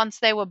didn't once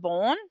they were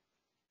born.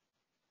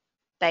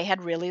 They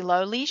had really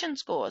low lesion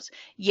scores.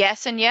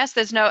 Yes and yes,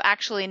 there's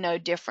actually no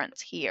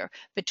difference here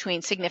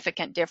between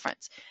significant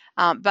difference.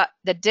 But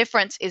the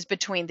difference is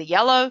between the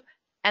yellow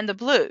and the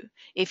blue.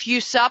 If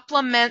you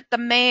supplement the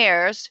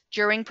mares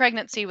during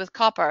pregnancy with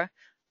copper,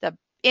 the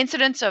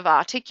incidence of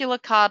articular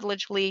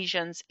cartilage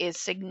lesions is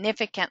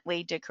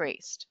significantly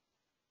decreased.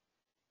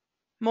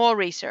 More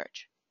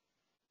research.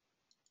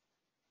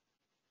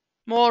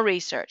 More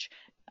research.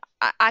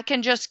 I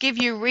can just give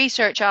you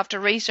research after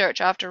research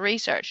after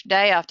research,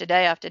 day after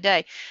day after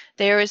day.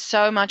 There is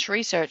so much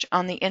research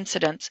on the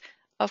incidence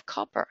of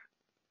copper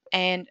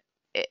and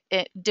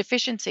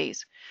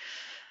deficiencies.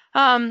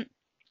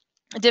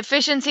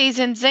 Deficiencies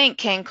in zinc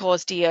can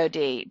cause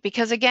DOD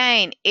because,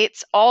 again,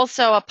 it's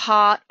also a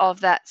part of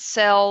that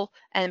cell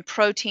and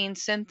protein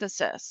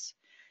synthesis.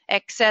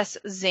 Excess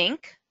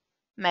zinc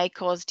may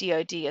cause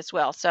DOD as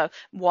well. So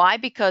why?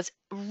 Because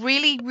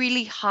really,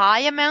 really high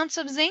amounts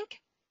of zinc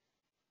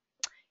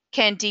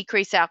can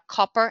decrease our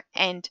copper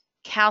and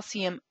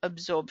calcium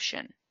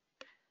absorption.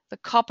 The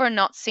copper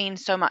not seen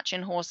so much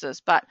in horses,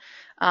 but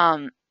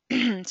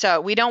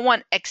so we don't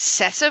want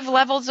excessive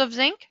levels of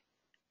zinc.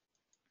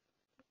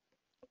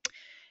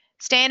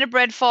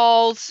 Standardbred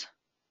foals,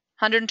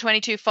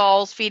 122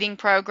 foals feeding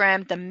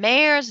program. The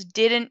mares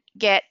didn't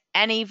get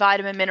any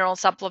vitamin mineral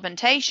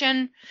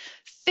supplementation.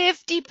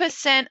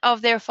 50%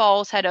 of their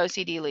foals had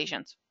OCD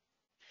lesions.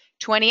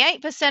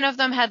 28% of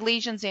them had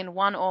lesions in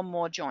one or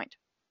more joint.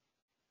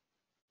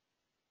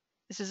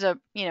 This is a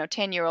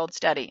 10-year-old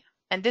study,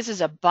 and this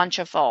is a bunch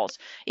of foals.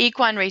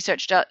 Equine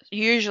research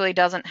usually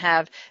doesn't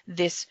have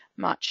this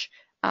much,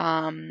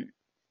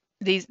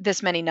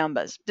 this many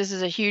numbers. This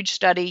is a huge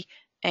study,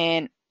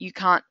 and you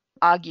can't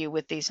argue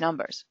with these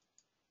numbers.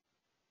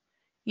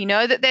 You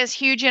know that there's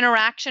huge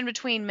interaction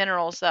between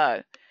minerals,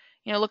 though.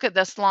 Look at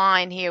this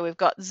line here. We've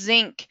got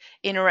zinc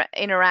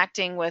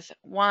interacting with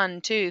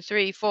 1, 2,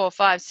 3, 4,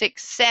 5,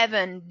 6,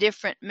 7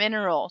 different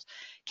minerals.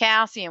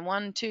 Calcium,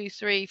 1, 2,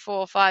 3,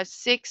 4, 5,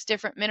 6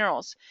 different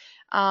minerals.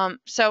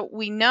 So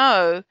we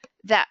know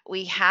that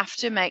we have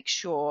to make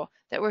sure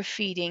that we're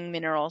feeding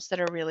minerals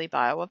that are really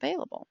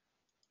bioavailable.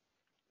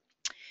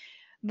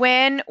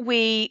 When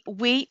we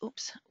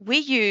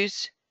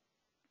use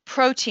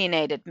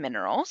proteinated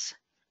minerals,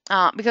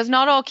 because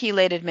not all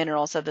chelated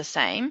minerals are the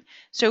same.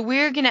 So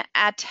we're going to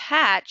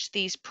attach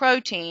these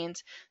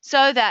proteins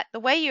so that the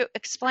way you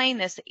explain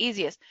this the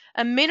easiest,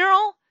 a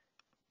mineral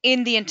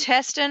in the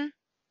intestine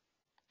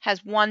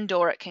has one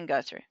door it can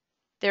go through.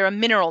 There are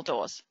mineral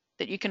doors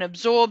that you can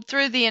absorb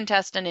through the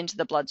intestine into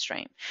the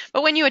bloodstream.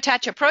 But when you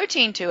attach a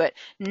protein to it,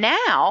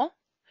 now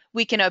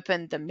we can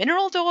open the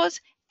mineral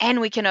doors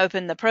and we can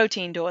open the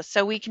protein doors.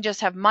 So we can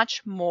just have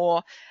much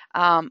more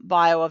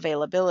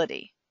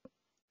bioavailability.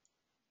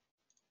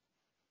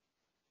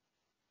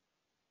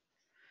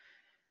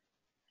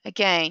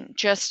 Again,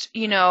 just,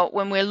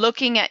 when we're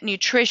looking at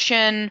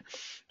nutrition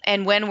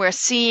and when we're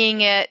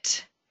seeing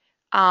it,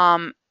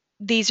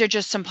 these are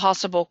just some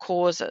possible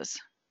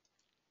causes.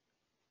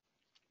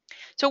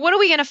 So what are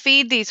we going to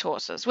feed these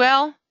horses?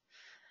 Well,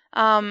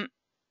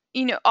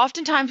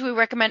 oftentimes we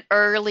recommend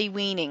early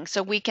weaning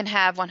so we can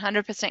have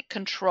 100%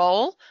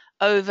 control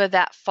over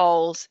that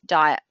foal's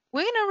diet.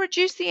 We're going to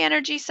reduce the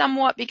energy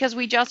somewhat because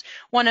we just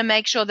want to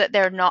make sure that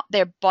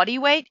their body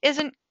weight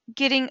isn't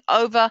getting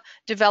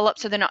overdeveloped,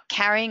 so they're not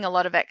carrying a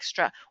lot of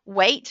extra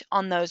weight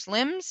on those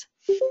limbs.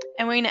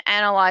 And we're going to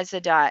analyze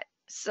the diet.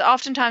 So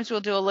oftentimes we'll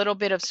do a little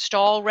bit of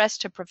stall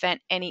rest to prevent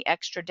any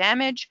extra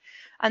damage.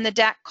 And the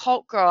DAC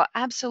colt grower,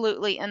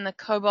 absolutely, in the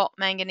cobalt,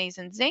 manganese,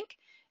 and zinc,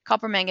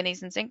 copper,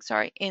 manganese, and zinc,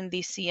 in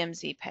the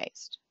CMZ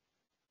paste.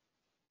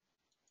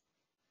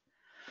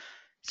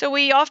 So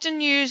we often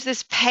use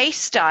this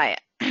paste diet.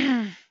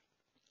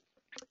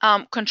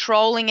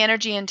 Controlling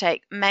energy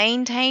intake,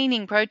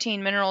 maintaining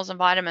protein, minerals, and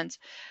vitamins.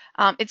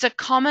 It's a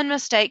common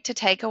mistake to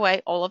take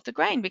away all of the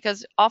grain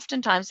because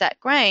oftentimes that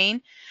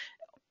grain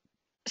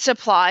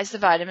supplies the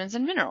vitamins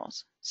and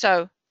minerals.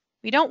 So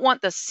we don't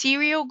want the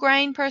cereal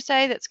grain per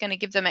se that's going to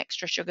give them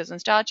extra sugars and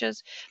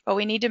starches, but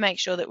we need to make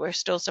sure that we're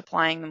still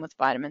supplying them with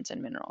vitamins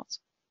and minerals.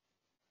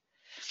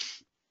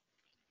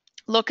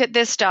 Look at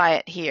this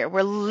diet here.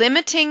 We're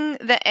limiting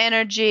the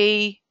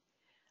energy.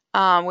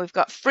 We've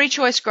got free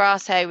choice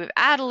grass hay. We've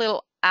added a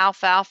little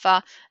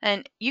alfalfa,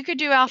 and you could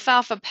do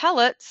alfalfa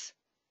pellets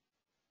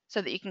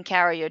so that you can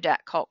carry your DAC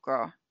colt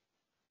grower.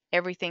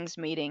 Everything's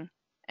meeting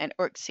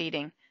or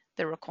exceeding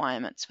the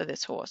requirements for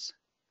this horse.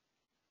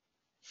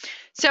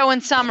 So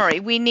in summary,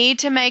 we need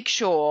to make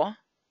sure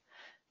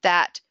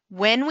that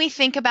when we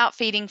think about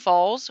feeding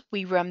foals,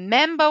 we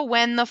remember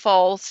when the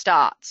foal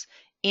starts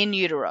in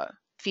utero.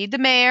 Feed the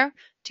mare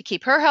to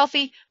keep her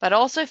healthy, but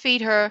also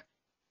feed her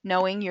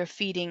knowing you're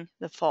feeding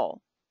the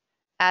foal.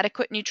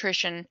 Adequate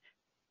nutrition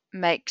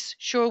makes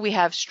sure we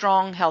have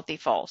strong, healthy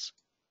foals.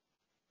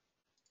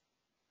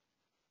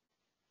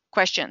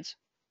 Questions?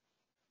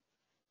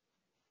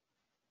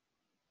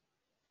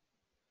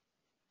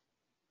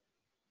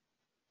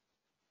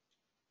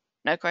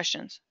 No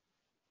questions.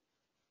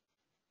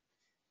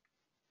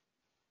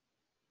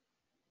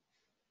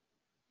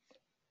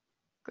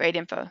 Great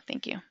info.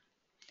 Thank you.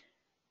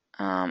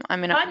 I'm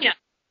going to... Tanya.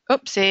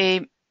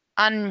 Oopsie.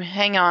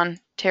 Hang on,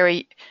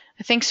 Terry.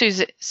 I think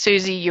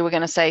Susie, you were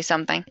going to say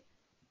something.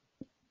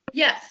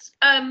 Yes.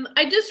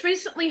 I just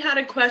recently had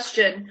a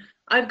question.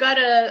 I've got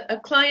a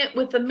client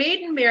with a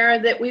maiden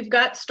mare that we've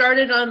got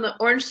started on the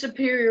Orange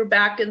Superior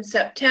back in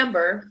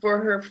September for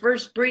her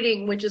first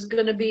breeding, which is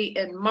going to be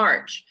in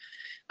March.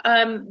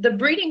 The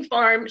breeding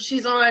farm,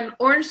 she's on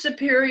Orange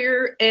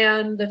Superior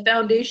and the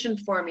foundation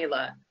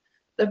formula.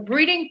 The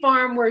breeding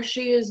farm where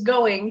she is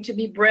going to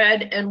be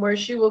bred and where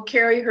she will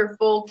carry her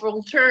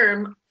full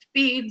term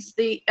feeds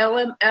the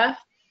LMF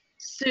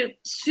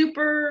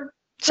super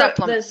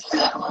supplement.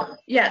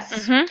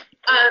 Yes.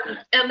 Mm-hmm.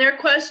 And their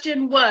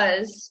question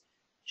was,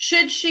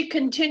 should she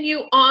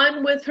continue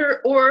on with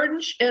her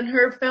orange and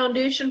her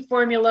foundation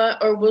formula,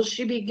 or will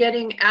she be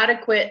getting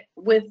adequate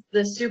with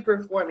the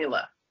super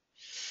formula?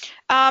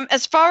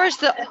 As far as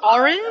the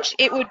orange,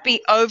 it would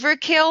be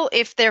overkill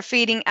if they're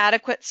feeding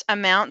adequate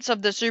amounts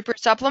of the super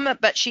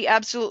supplement, but she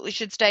absolutely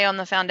should stay on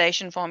the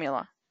foundation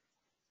formula.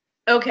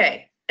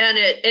 Okay. And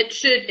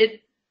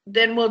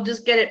then we'll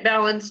just get it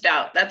balanced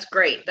out. That's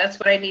great. That's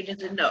what I needed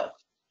to know.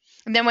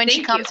 And then when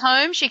she comes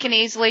home, she can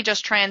easily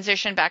just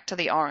transition back to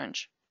the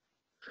orange.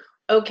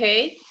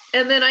 Okay.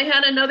 And then I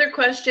had another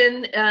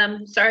question.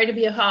 Sorry to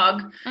be a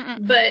hog,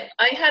 but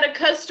I had a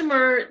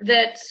customer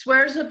that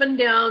swears up and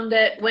down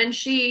that when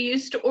she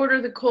used to order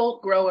the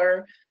colt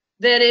grower,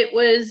 that it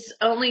was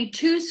only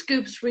 2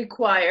 scoops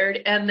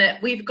required, and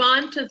that we've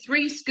gone to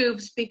 3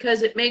 scoops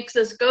because it makes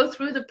us go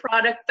through the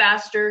product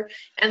faster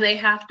and they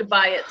have to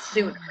buy it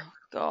sooner.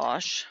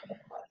 Gosh.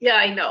 Yeah,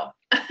 I know.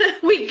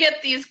 We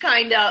get these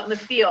kind out in the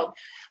field.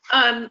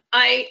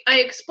 I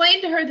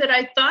explained to her that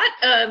I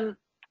thought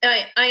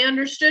I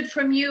understood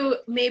from you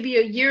maybe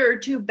a year or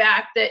 2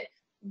 back that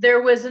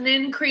there was an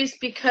increase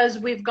because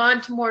we've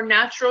gone to more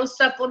natural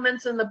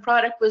supplements and the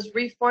product was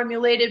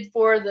reformulated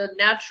for the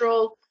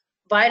natural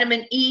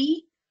vitamin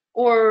E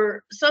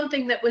or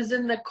something that was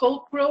in the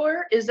colt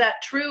grower. Is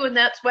that true? And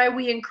that's why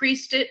we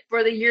increased it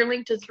for the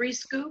yearling to 3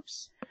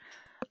 scoops?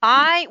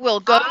 I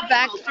will go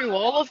back through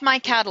all of my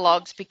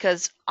catalogs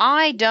because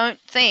I don't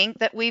think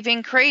that we've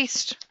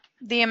increased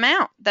the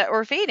amount that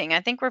we're feeding.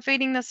 I think we're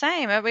feeding the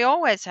same as we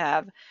always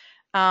have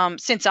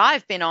since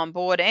I've been on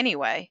board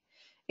anyway.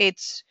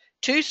 It's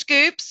 2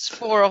 scoops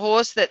for a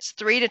horse that's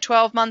 3 to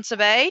 12 months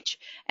of age,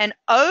 and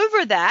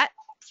over that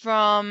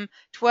from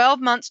 12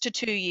 months to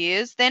 2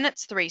 years, then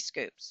it's 3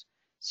 scoops.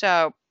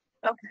 So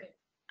okay.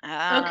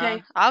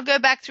 Okay. I'll go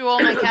back through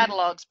all my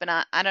catalogs, but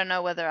I don't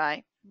know whether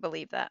I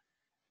believe that.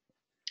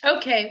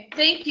 Okay.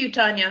 Thank you,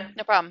 Tanya.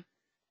 No problem.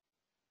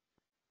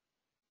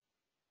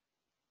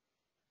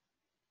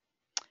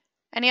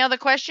 Any other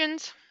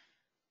questions?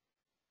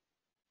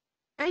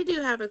 I do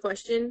have a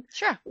question.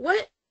 Sure.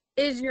 What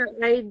is your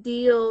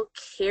ideal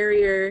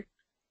carrier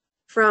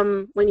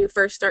from when you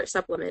first start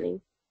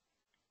supplementing?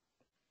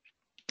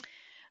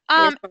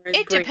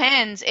 It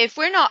depends. If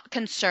we're not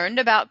concerned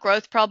about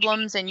growth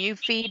problems and you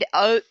feed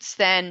oats,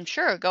 then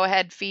sure, go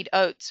ahead, feed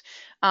oats.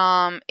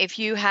 If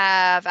you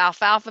have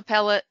alfalfa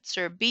pellets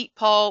or beet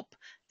pulp,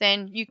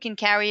 then you can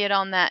carry it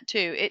on that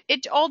too.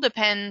 It all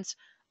depends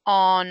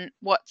on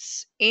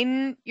what's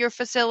in your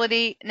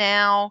facility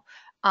now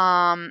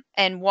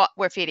and what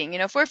we're feeding. You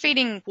know, if we're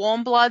feeding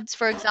warm bloods,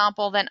 for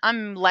example, then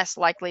I'm less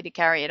likely to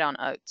carry it on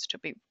oats, to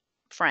be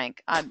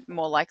frank. I'm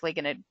more likely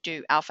going to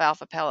do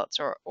alfalfa pellets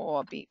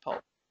or beet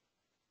pulp.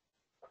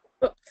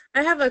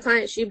 I have a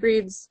client, she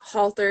breeds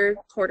halter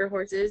quarter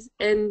horses,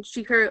 and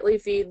she currently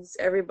feeds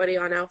everybody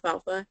on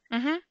alfalfa.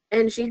 Mm-hmm.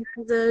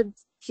 And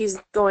he's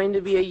going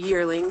to be a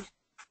yearling.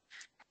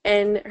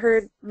 And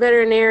her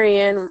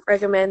veterinarian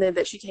recommended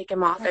that she take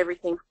him off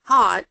everything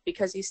hot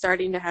because he's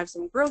starting to have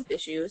some growth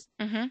issues.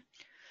 Mm-hmm.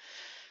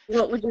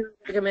 What would your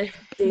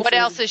What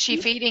else recommendations is she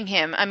be? feeding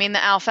him? I mean,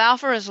 the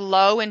alfalfa is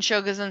low in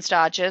sugars and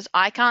starches.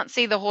 I can't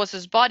see the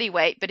horse's body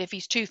weight, but if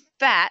he's too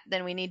fat,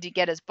 then we need to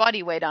get his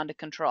body weight under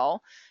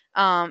control.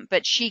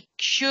 But she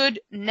should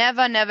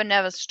never, never,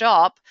 never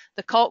stop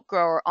the colt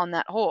grower on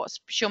that horse.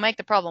 She'll make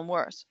the problem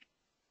worse.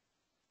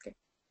 Okay.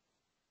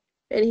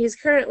 And he's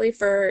currently,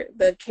 for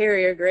the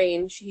carrier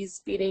grain, she's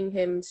feeding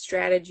him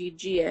Strategy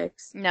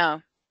GX.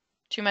 No,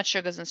 too much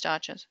sugars and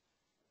starches.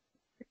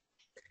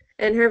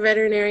 And her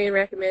veterinarian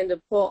recommended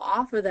to pull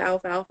off of the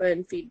alfalfa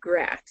and feed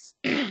grass.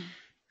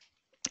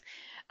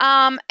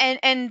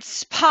 And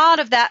part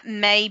of that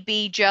may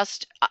be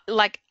just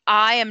like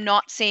I am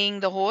not seeing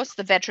the horse.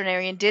 The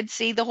veterinarian did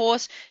see the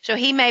horse, so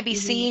he may be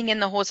seeing in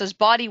the horse's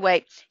body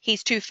weight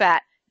he's too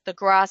fat. The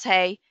grass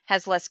hay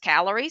has less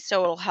calories,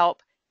 so it'll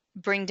help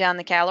bring down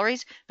the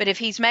calories. But if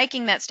he's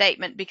making that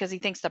statement because he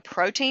thinks the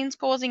protein's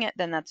causing it,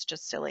 then that's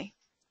just silly.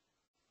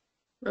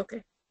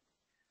 Okay.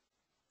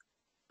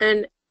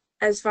 And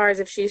as far as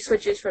if she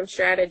switches from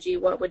Strategy,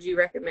 what would you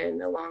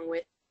recommend along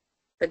with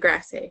the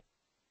grass hay?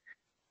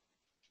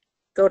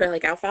 Go to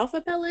like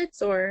alfalfa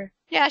pellets or?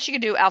 Yeah, she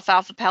could do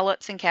alfalfa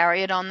pellets and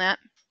carry it on that.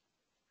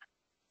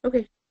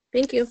 Okay,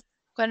 thank you.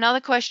 Got another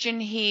question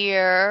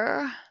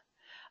here.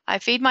 I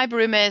feed my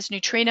broodmares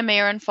Nutrina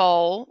mare and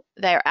foal.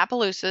 They are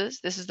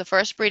Appaloosas. This is the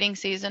first breeding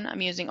season.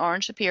 I'm using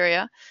Orange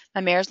Superior.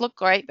 My mares look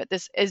great, but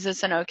is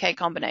this an okay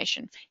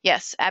combination?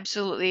 Yes,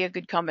 absolutely a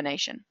good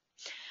combination.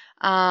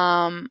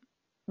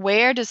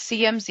 Where does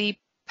CMZ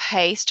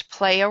paste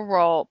play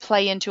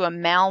into a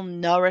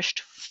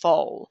malnourished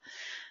foal?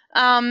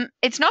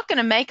 It's not going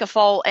to make a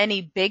foal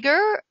any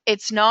bigger.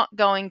 It's not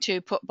going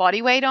to put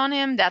body weight on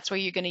him. That's where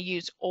you're going to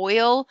use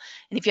oil.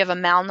 And if you have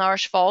a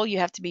malnourished foal, you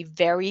have to be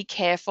very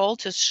careful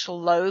to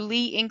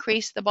slowly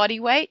increase the body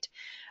weight.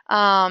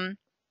 The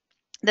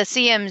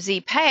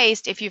CMZ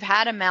paste, if you've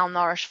had a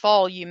malnourished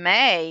foal, you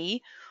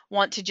may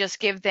want to just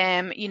give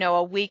them,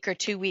 a week or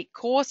 2 week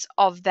course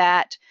of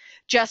that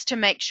just to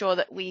make sure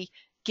that we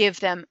give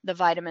them the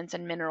vitamins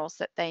and minerals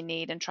that they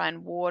need and try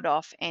and ward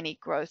off any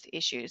growth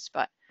issues.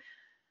 But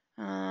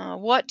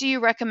what do you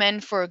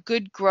recommend for a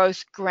good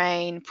growth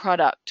grain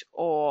product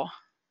or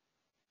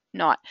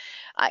not?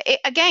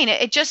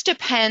 It just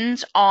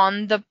depends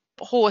on the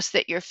horse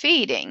that you're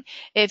feeding.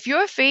 If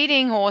you're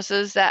feeding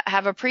horses that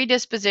have a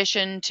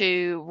predisposition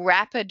to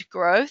rapid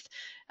growth,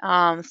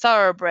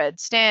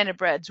 thoroughbreds,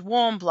 standardbreds,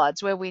 warm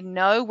bloods, where we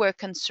know we're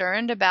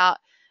concerned about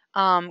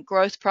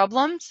growth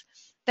problems,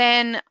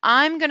 then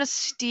I'm going to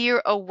steer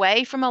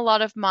away from a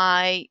lot of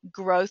my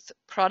growth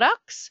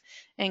products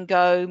and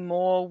go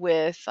more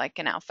with like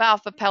an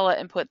alfalfa pellet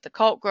and put the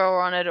colt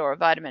grower on it, or a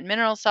vitamin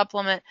mineral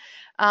supplement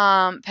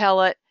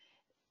pellet.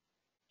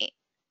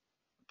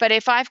 But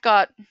if I've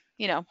got,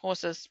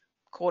 horses,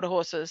 quarter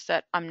horses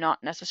that I'm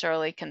not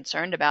necessarily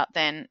concerned about,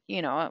 then,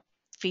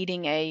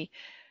 feeding a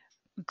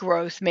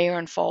growth mare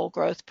and foal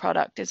growth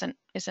product isn't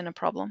a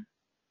problem.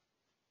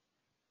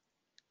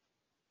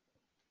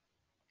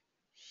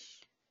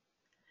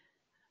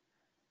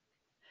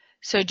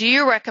 So do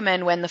you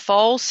recommend when the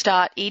foals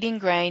start eating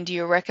grain, do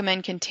you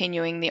recommend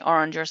continuing the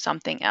orange or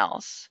something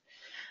else?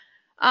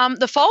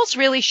 The foals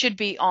really should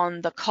be on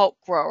the colt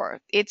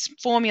grower. It's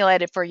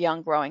formulated for a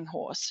young growing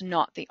horse,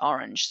 not the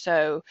orange.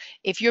 So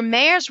if your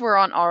mares were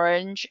on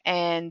orange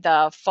and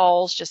the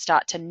foals just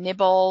start to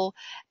nibble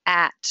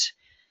at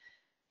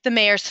the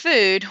mare's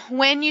food,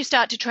 when you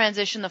start to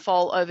transition the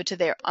foal over to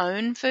their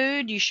own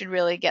food, you should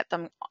really get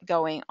them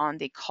going on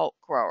the colt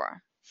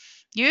grower.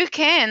 You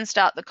can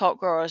start the colt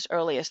grower as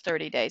early as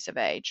 30 days of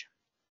age.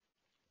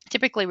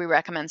 Typically, we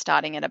recommend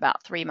starting at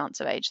about 3 months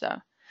of age, though.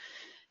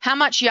 How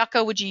much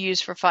yucca would you use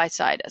for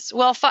physitis?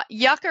 Well,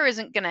 yucca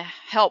isn't going to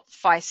help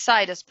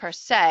physitis per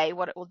se.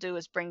 What it will do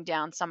is bring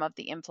down some of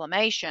the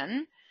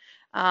inflammation.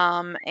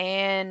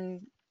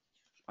 And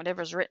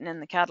whatever's written in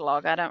the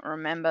catalog, I don't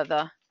remember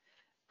the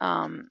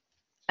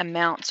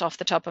amounts off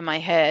the top of my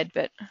head,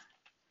 but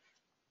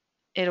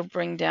it'll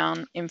bring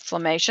down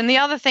inflammation. The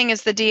other thing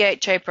is the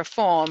DHA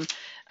Perform.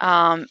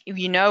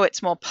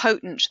 It's more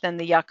potent than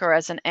the yucca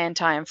as an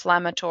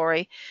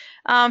anti-inflammatory.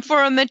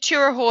 For a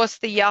mature horse,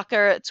 the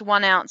yucca, it's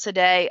 1 ounce a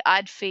day.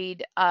 I'd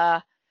feed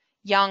a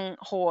young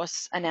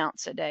horse 1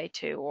 ounce a day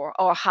too,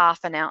 or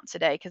half an ounce a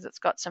day, because it's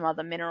got some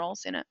other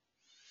minerals in it.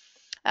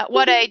 At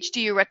what age do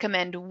you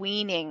recommend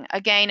weaning?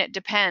 Again, it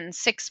depends.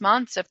 6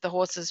 months if the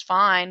horse is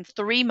fine.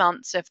 3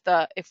 months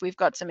if we've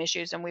got some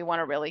issues and we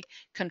want to really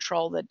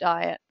control the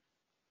diet.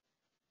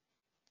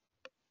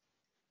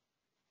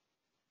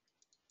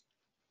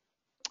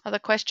 Other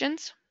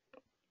questions?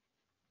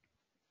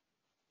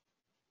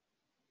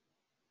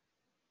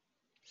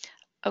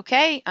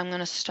 Okay, I'm going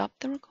to stop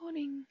the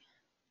recording.